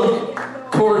with you, look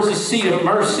towards the seat of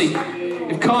mercy.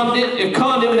 If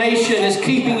condemnation is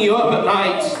keeping you up at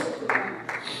night,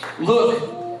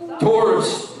 look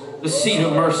towards the seat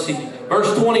of mercy.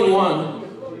 Verse 21.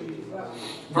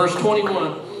 Verse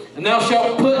 21. And thou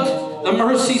shalt put the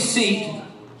mercy seat.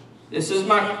 This is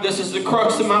the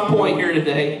crux of my point here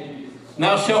today. And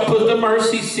thou shalt put the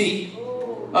mercy seat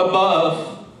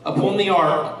above upon the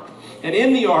ark. And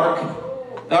in the ark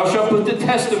thou shalt put the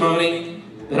testimony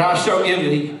that I shall give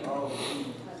thee.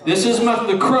 This is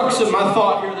the crux of my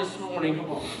thought here this morning.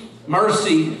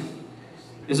 Mercy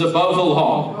is above the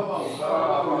law.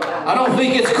 I don't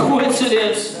think it's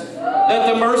coincidence that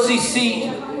the mercy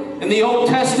seat in the Old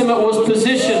Testament was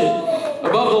positioned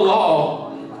above the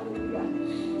law.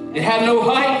 It had no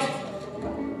height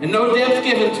and no depth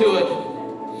given to it.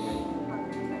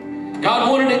 God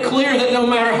wanted it clear that no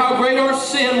matter how great our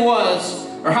sin was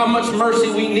or how much mercy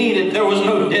we needed, there was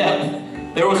no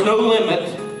depth, there was no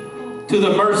limit to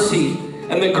the mercy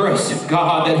and the grace of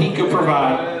God that He could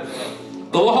provide.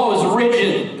 The law is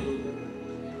rigid.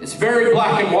 It's very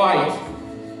black and white.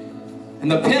 And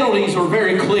the penalties were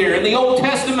very clear. In the Old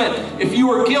Testament, if you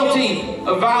were guilty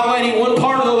of violating one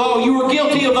part of the law, you were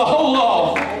guilty of the whole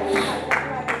law.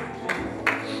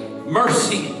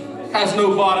 Mercy has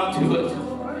no bottom to it.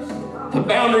 The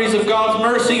boundaries of God's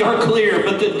mercy are clear,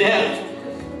 but the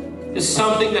depth is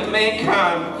something that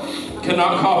mankind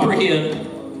cannot comprehend.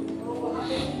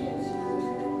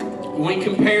 When we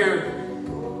compare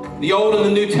the Old and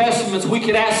the New Testaments, we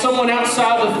could ask someone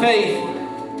outside the faith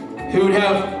who would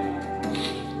have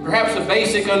perhaps a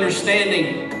basic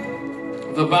understanding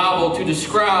of the Bible to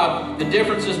describe the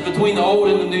differences between the Old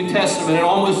and the New Testament, and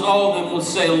almost all of them would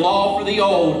say law for the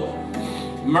old,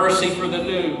 mercy for the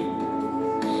new.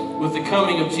 With the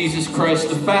coming of Jesus Christ,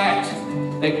 the fact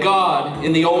that God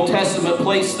in the Old Testament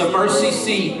placed the mercy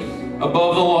seat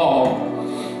above the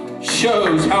law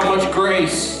shows how much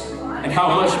grace and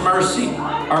how much mercy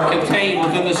are contained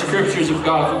within the scriptures of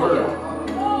God's Word.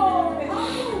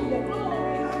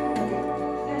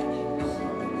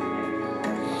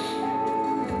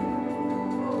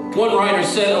 One writer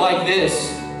said it like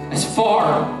this: as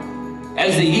far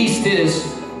as the east is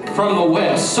from the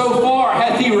west, so far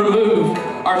hath He removed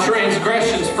our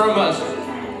transgressions from us.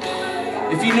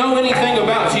 If you know anything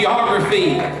about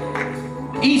geography,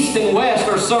 east and west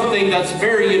are something that's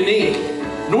very unique.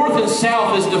 North and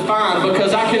south is defined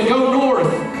because I can go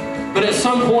north, but at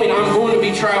some point I'm going to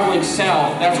be traveling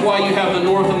south. That's why you have the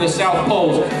north and the south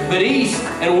poles. But east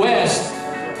and west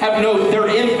they're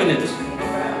infinite.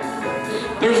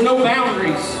 There's no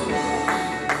boundaries.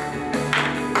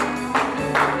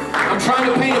 I'm trying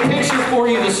to paint a picture for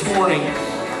you this morning,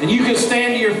 and you can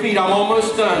stand to your feet. I'm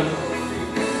almost done.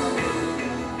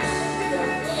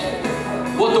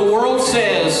 What the world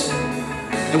says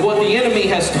and what the enemy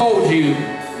has told you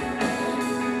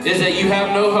is that you have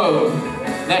no hope,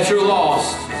 that you're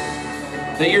lost,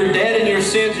 that you're dead in your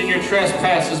sins and your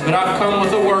trespasses. But I've come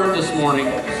with a word this morning.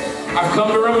 I've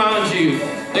come to remind you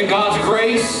that God's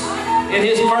grace and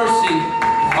His mercy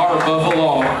are above the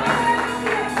law.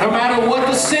 No matter what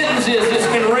the sentence is that's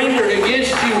been rendered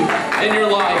against you in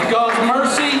your life, God's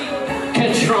mercy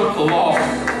can trump the law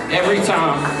every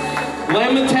time.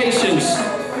 Lamentations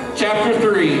chapter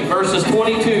 3, verses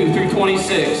 22 through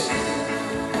 26.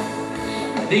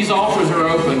 These altars are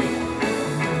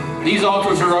open. These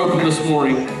altars are open this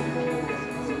morning.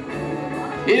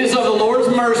 It is of the Lord's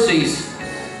mercies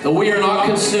that we are not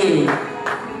consumed,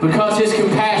 because His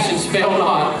compassions fail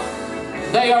not.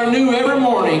 They are new every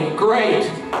morning. Great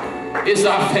is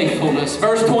thy faithfulness.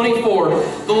 Verse 24.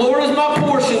 The Lord is my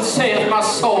portion, saith my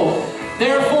soul.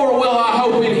 Therefore will I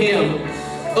hope in Him.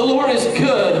 The Lord is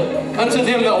good unto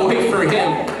them that wait for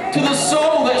Him, to the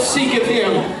soul that seeketh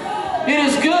Him. It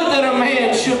is good that a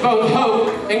man should both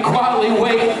hope and quietly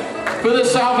wait for the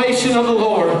salvation of the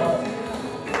Lord.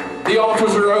 The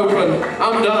altars are open.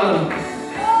 I'm done.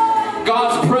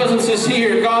 God's presence is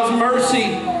here. God's mercy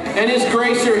and His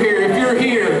grace are here. If you're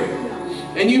here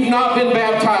and you've not been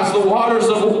baptized, the waters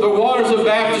of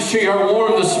baptistry are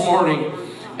warm this morning.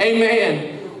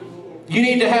 Amen. You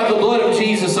need to have the blood of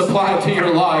Jesus applied to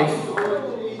your life.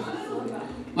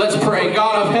 Let's pray.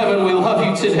 God of heaven, we love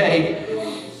you today.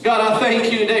 God, I thank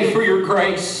you today for your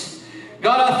grace.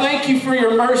 God, I thank you for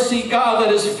your mercy, God, that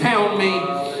has found me.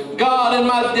 God,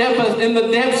 in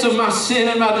the depths of my sin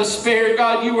and my despair,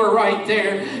 God, you were right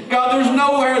there. God, there's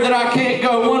nowhere that I can't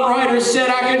go. One writer said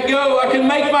I could go, I could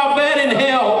make my bed in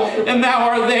hell, and thou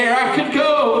art there. I could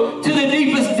go to the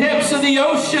deepest depths of the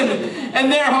ocean,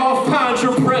 and there I'll find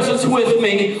your presence with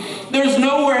me. There's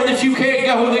nowhere that you can't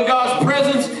go that God's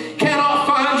presence cannot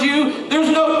find you.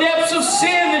 There's no depths of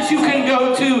sin that you can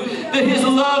go to that His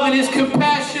love and His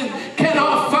compassion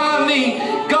cannot find thee.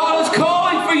 God is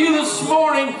calling for you this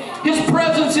morning. His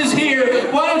presence is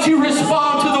here. Why don't you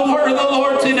respond to the word of the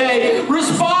Lord today?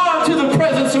 Respond to the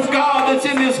presence of God that's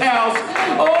in this house.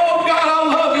 Oh God, I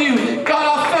love you. God,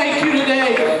 I thank you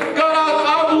today. God,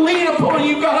 I lean upon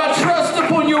you. God, I trust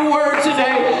upon your word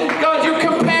today. God, your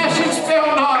compassions fail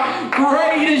not.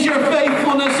 Great is your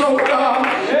faithfulness, oh God.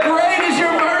 Great is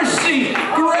your mercy.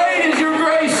 Great is your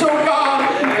grace, oh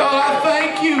God. God, I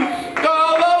thank you. God,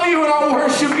 I love you and I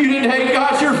worship you today.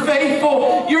 God, you're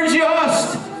faithful. You're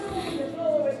just.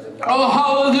 Oh,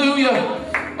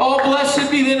 hallelujah. Oh, blessed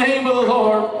be the name of the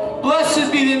Lord.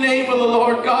 Blessed be the name of the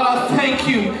Lord. God, I thank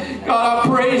you. God, I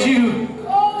praise you.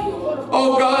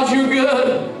 Oh, God, you're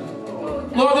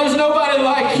good. Lord, there's nobody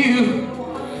like you.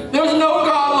 There's no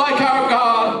God like our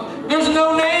God. There's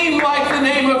no name like the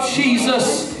name of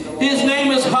Jesus. His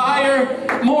name is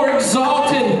higher, more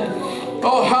exalted.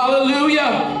 Oh,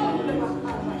 hallelujah.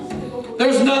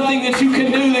 There's nothing that you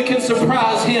can do that can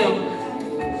surprise Him.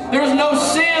 There's no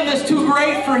sin that's too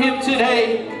great for Him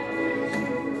today.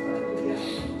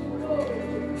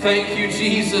 Thank you,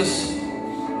 Jesus.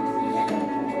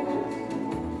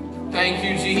 Thank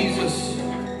you, Jesus.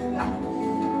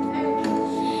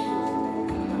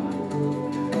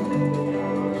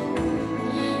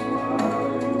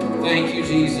 Thank you,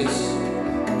 Jesus.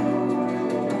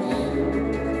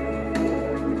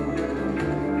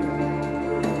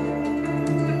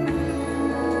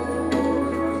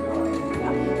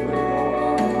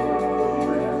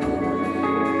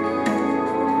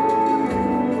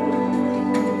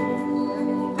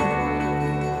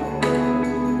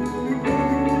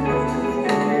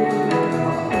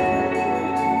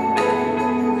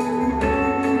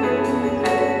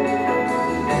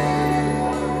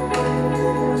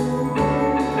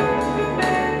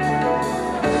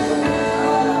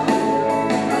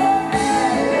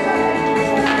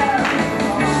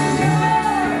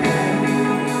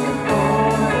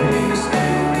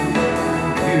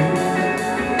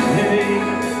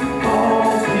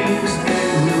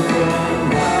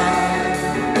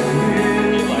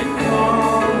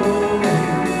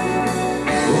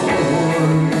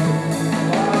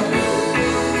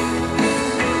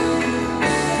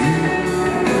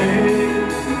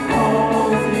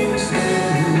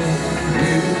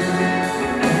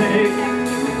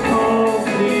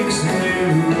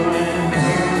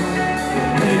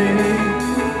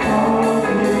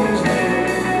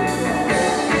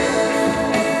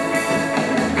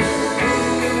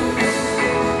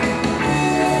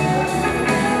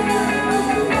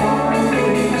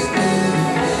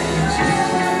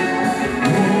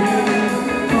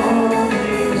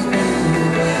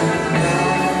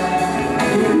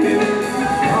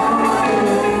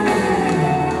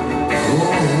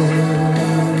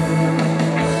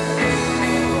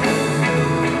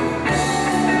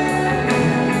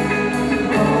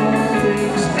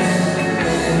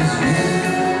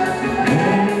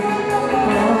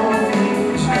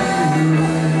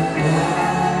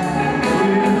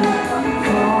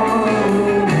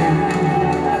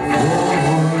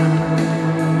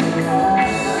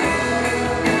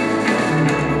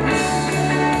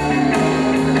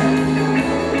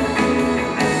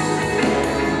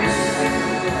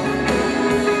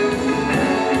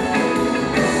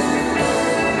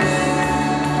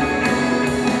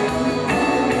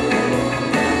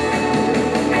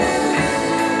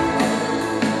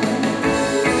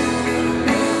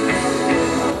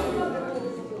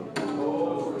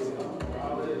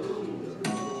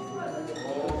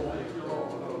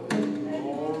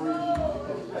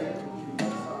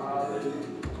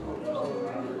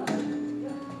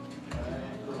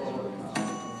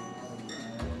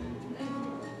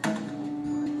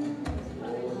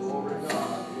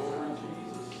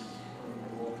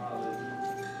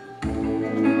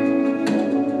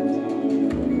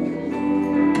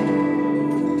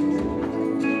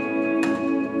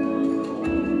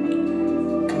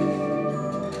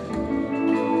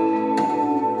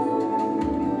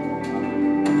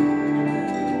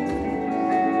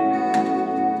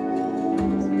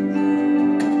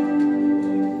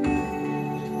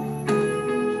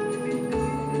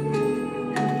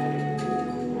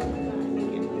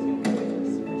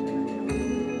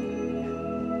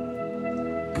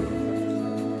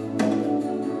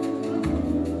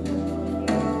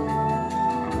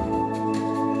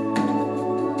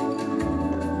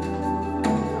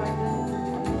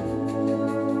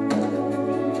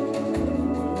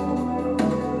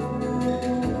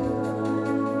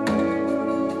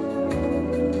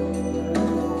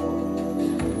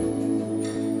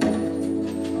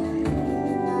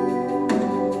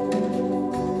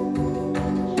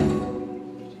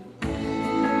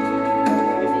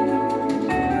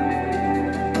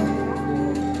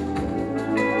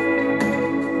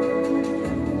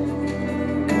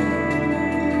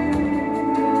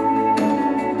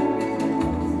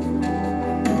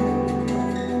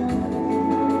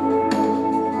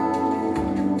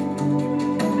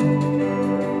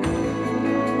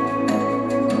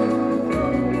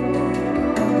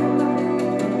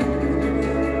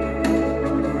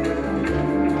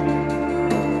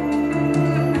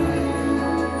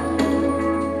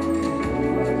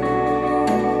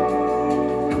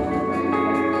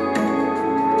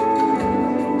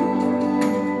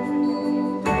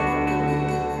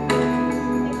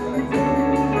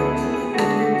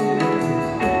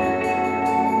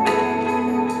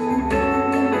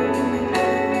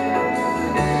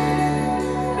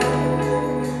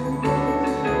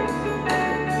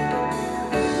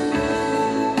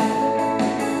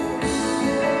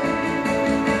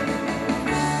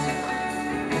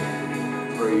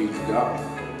 God.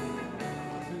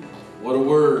 What a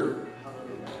word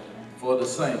for the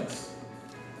saints.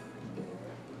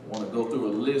 I want to go through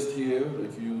a list here.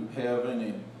 If you have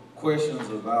any questions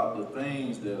about the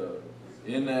things that are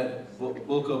in that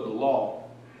book of the law.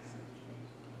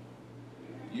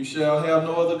 You shall have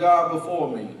no other God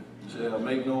before me. You shall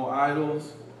make no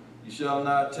idols. You shall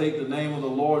not take the name of the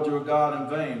Lord your God in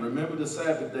vain. Remember the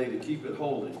Sabbath day to keep it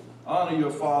holy. Honor your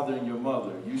father and your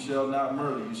mother. You shall not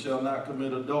murder. You shall not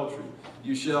commit adultery.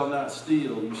 You shall not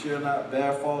steal. You shall not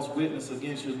bear false witness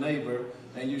against your neighbor.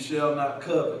 And you shall not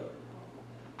covet.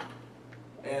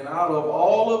 And out of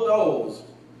all of those,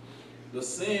 the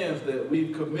sins that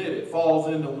we've committed falls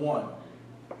into one.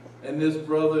 And this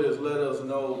brother has let us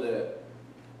know that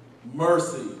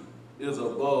mercy is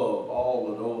above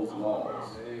all of those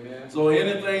laws. Amen. So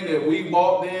anything that we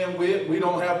walked in with, we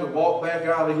don't have to walk back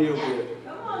out of here with.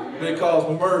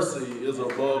 Because mercy is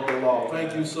above the law.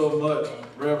 Thank you so much,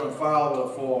 Reverend Fowler,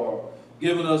 for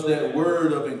giving us that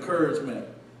word of encouragement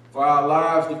for our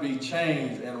lives to be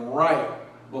changed and right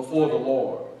before the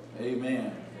Lord.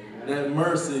 Amen. That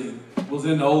mercy was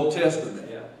in the Old Testament.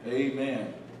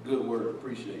 Amen. Good word.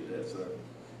 Appreciate that, sir.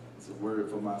 It's a word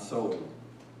for my soul.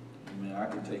 Amen. I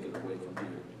can take it away from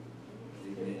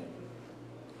here. Amen.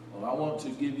 Well, I want to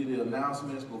give you the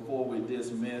announcements before we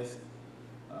dismiss.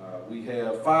 We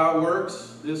have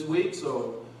fireworks this week,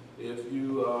 so if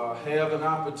you have an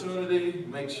opportunity,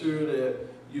 make sure that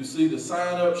you see the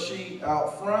sign-up sheet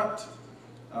out front.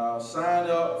 Sign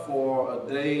up for a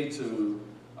day to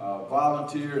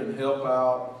volunteer and help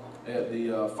out at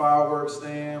the fireworks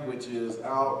stand, which is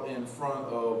out in front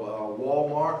of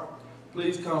Walmart.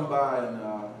 Please come by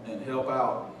and help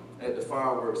out at the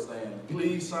fireworks stand.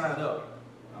 Please sign up.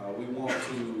 We want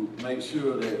to make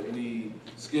sure that we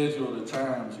schedule the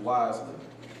times wisely.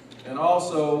 And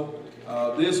also,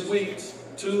 this week's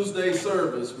Tuesday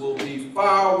service will be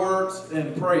fireworks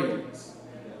and praise.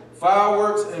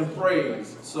 Fireworks and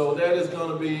praise. So that is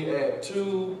going to be at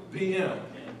 2 p.m.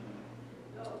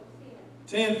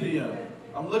 10 p.m.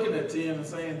 I'm looking at 10 and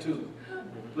saying 2.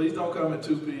 Please don't come at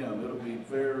 2 p.m. It'll be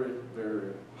very,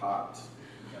 very hot.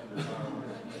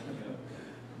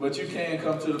 But you can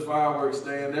come to the fireworks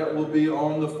stand. That will be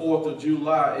on the 4th of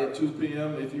July at 2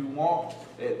 p.m. If you want,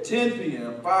 at 10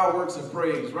 p.m., fireworks and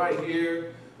praise right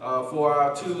here for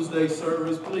our Tuesday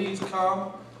service. Please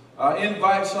come,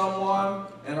 invite someone,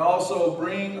 and also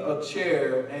bring a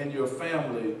chair and your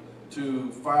family to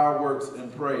fireworks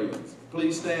and praise.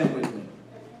 Please stand with me.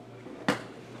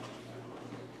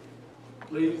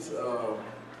 Please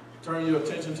turn your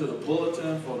attention to the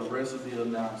bulletin for the rest of the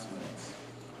announcements.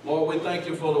 Lord, we thank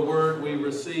you for the word we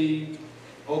received.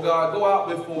 Oh God, go out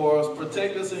before us,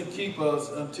 protect us and keep us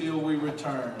until we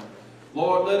return.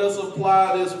 Lord, let us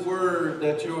apply this word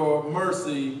that your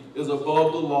mercy is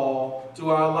above the law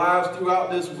to our lives throughout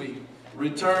this week.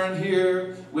 Return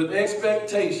here with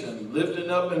expectation, lifting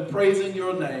up and praising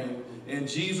your name. In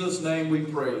Jesus' name we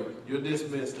pray. You're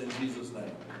dismissed in Jesus'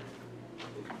 name.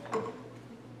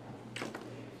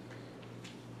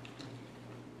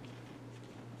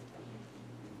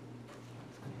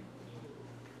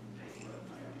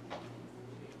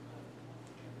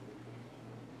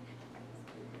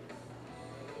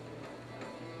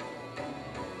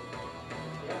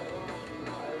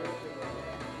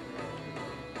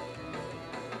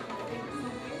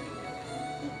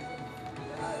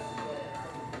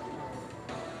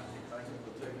 Thank you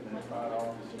for taking that pride off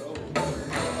the stove.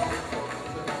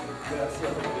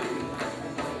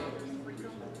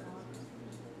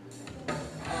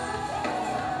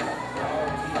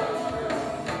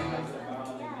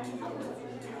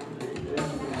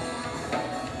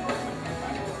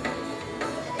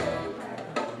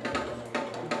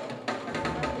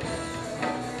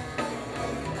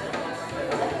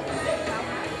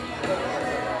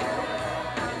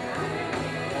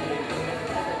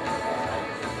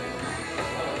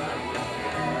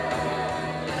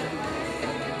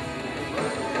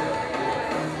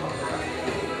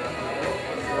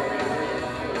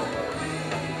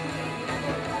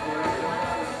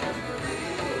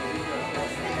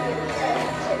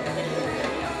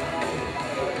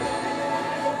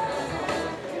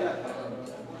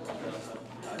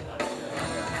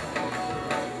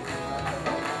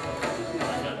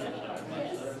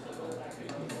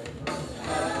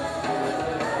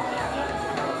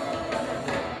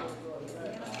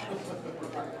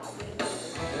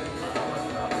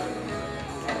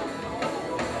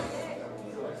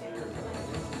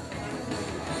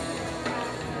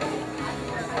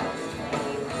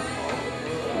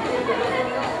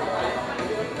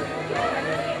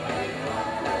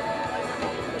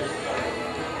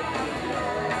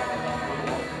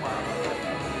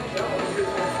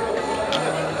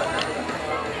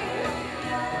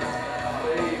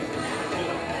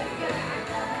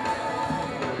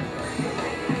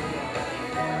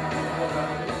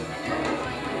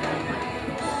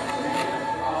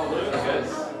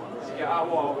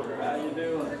 Skywalker. How you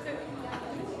doing?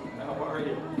 How are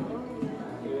you?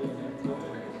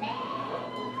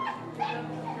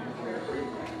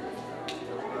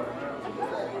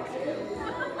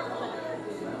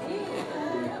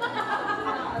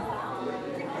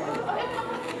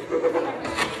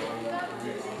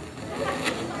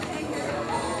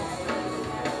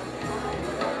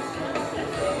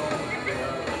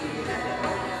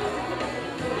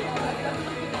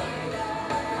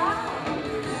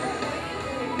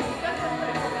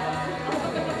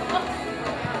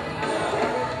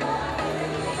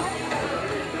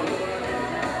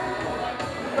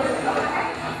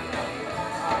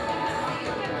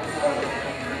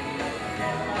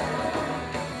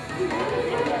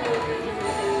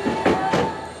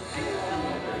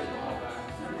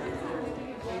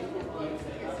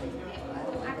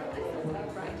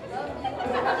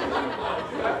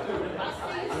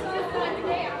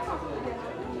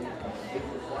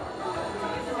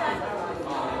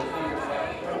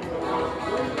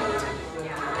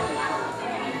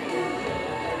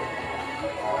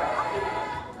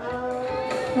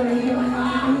 For you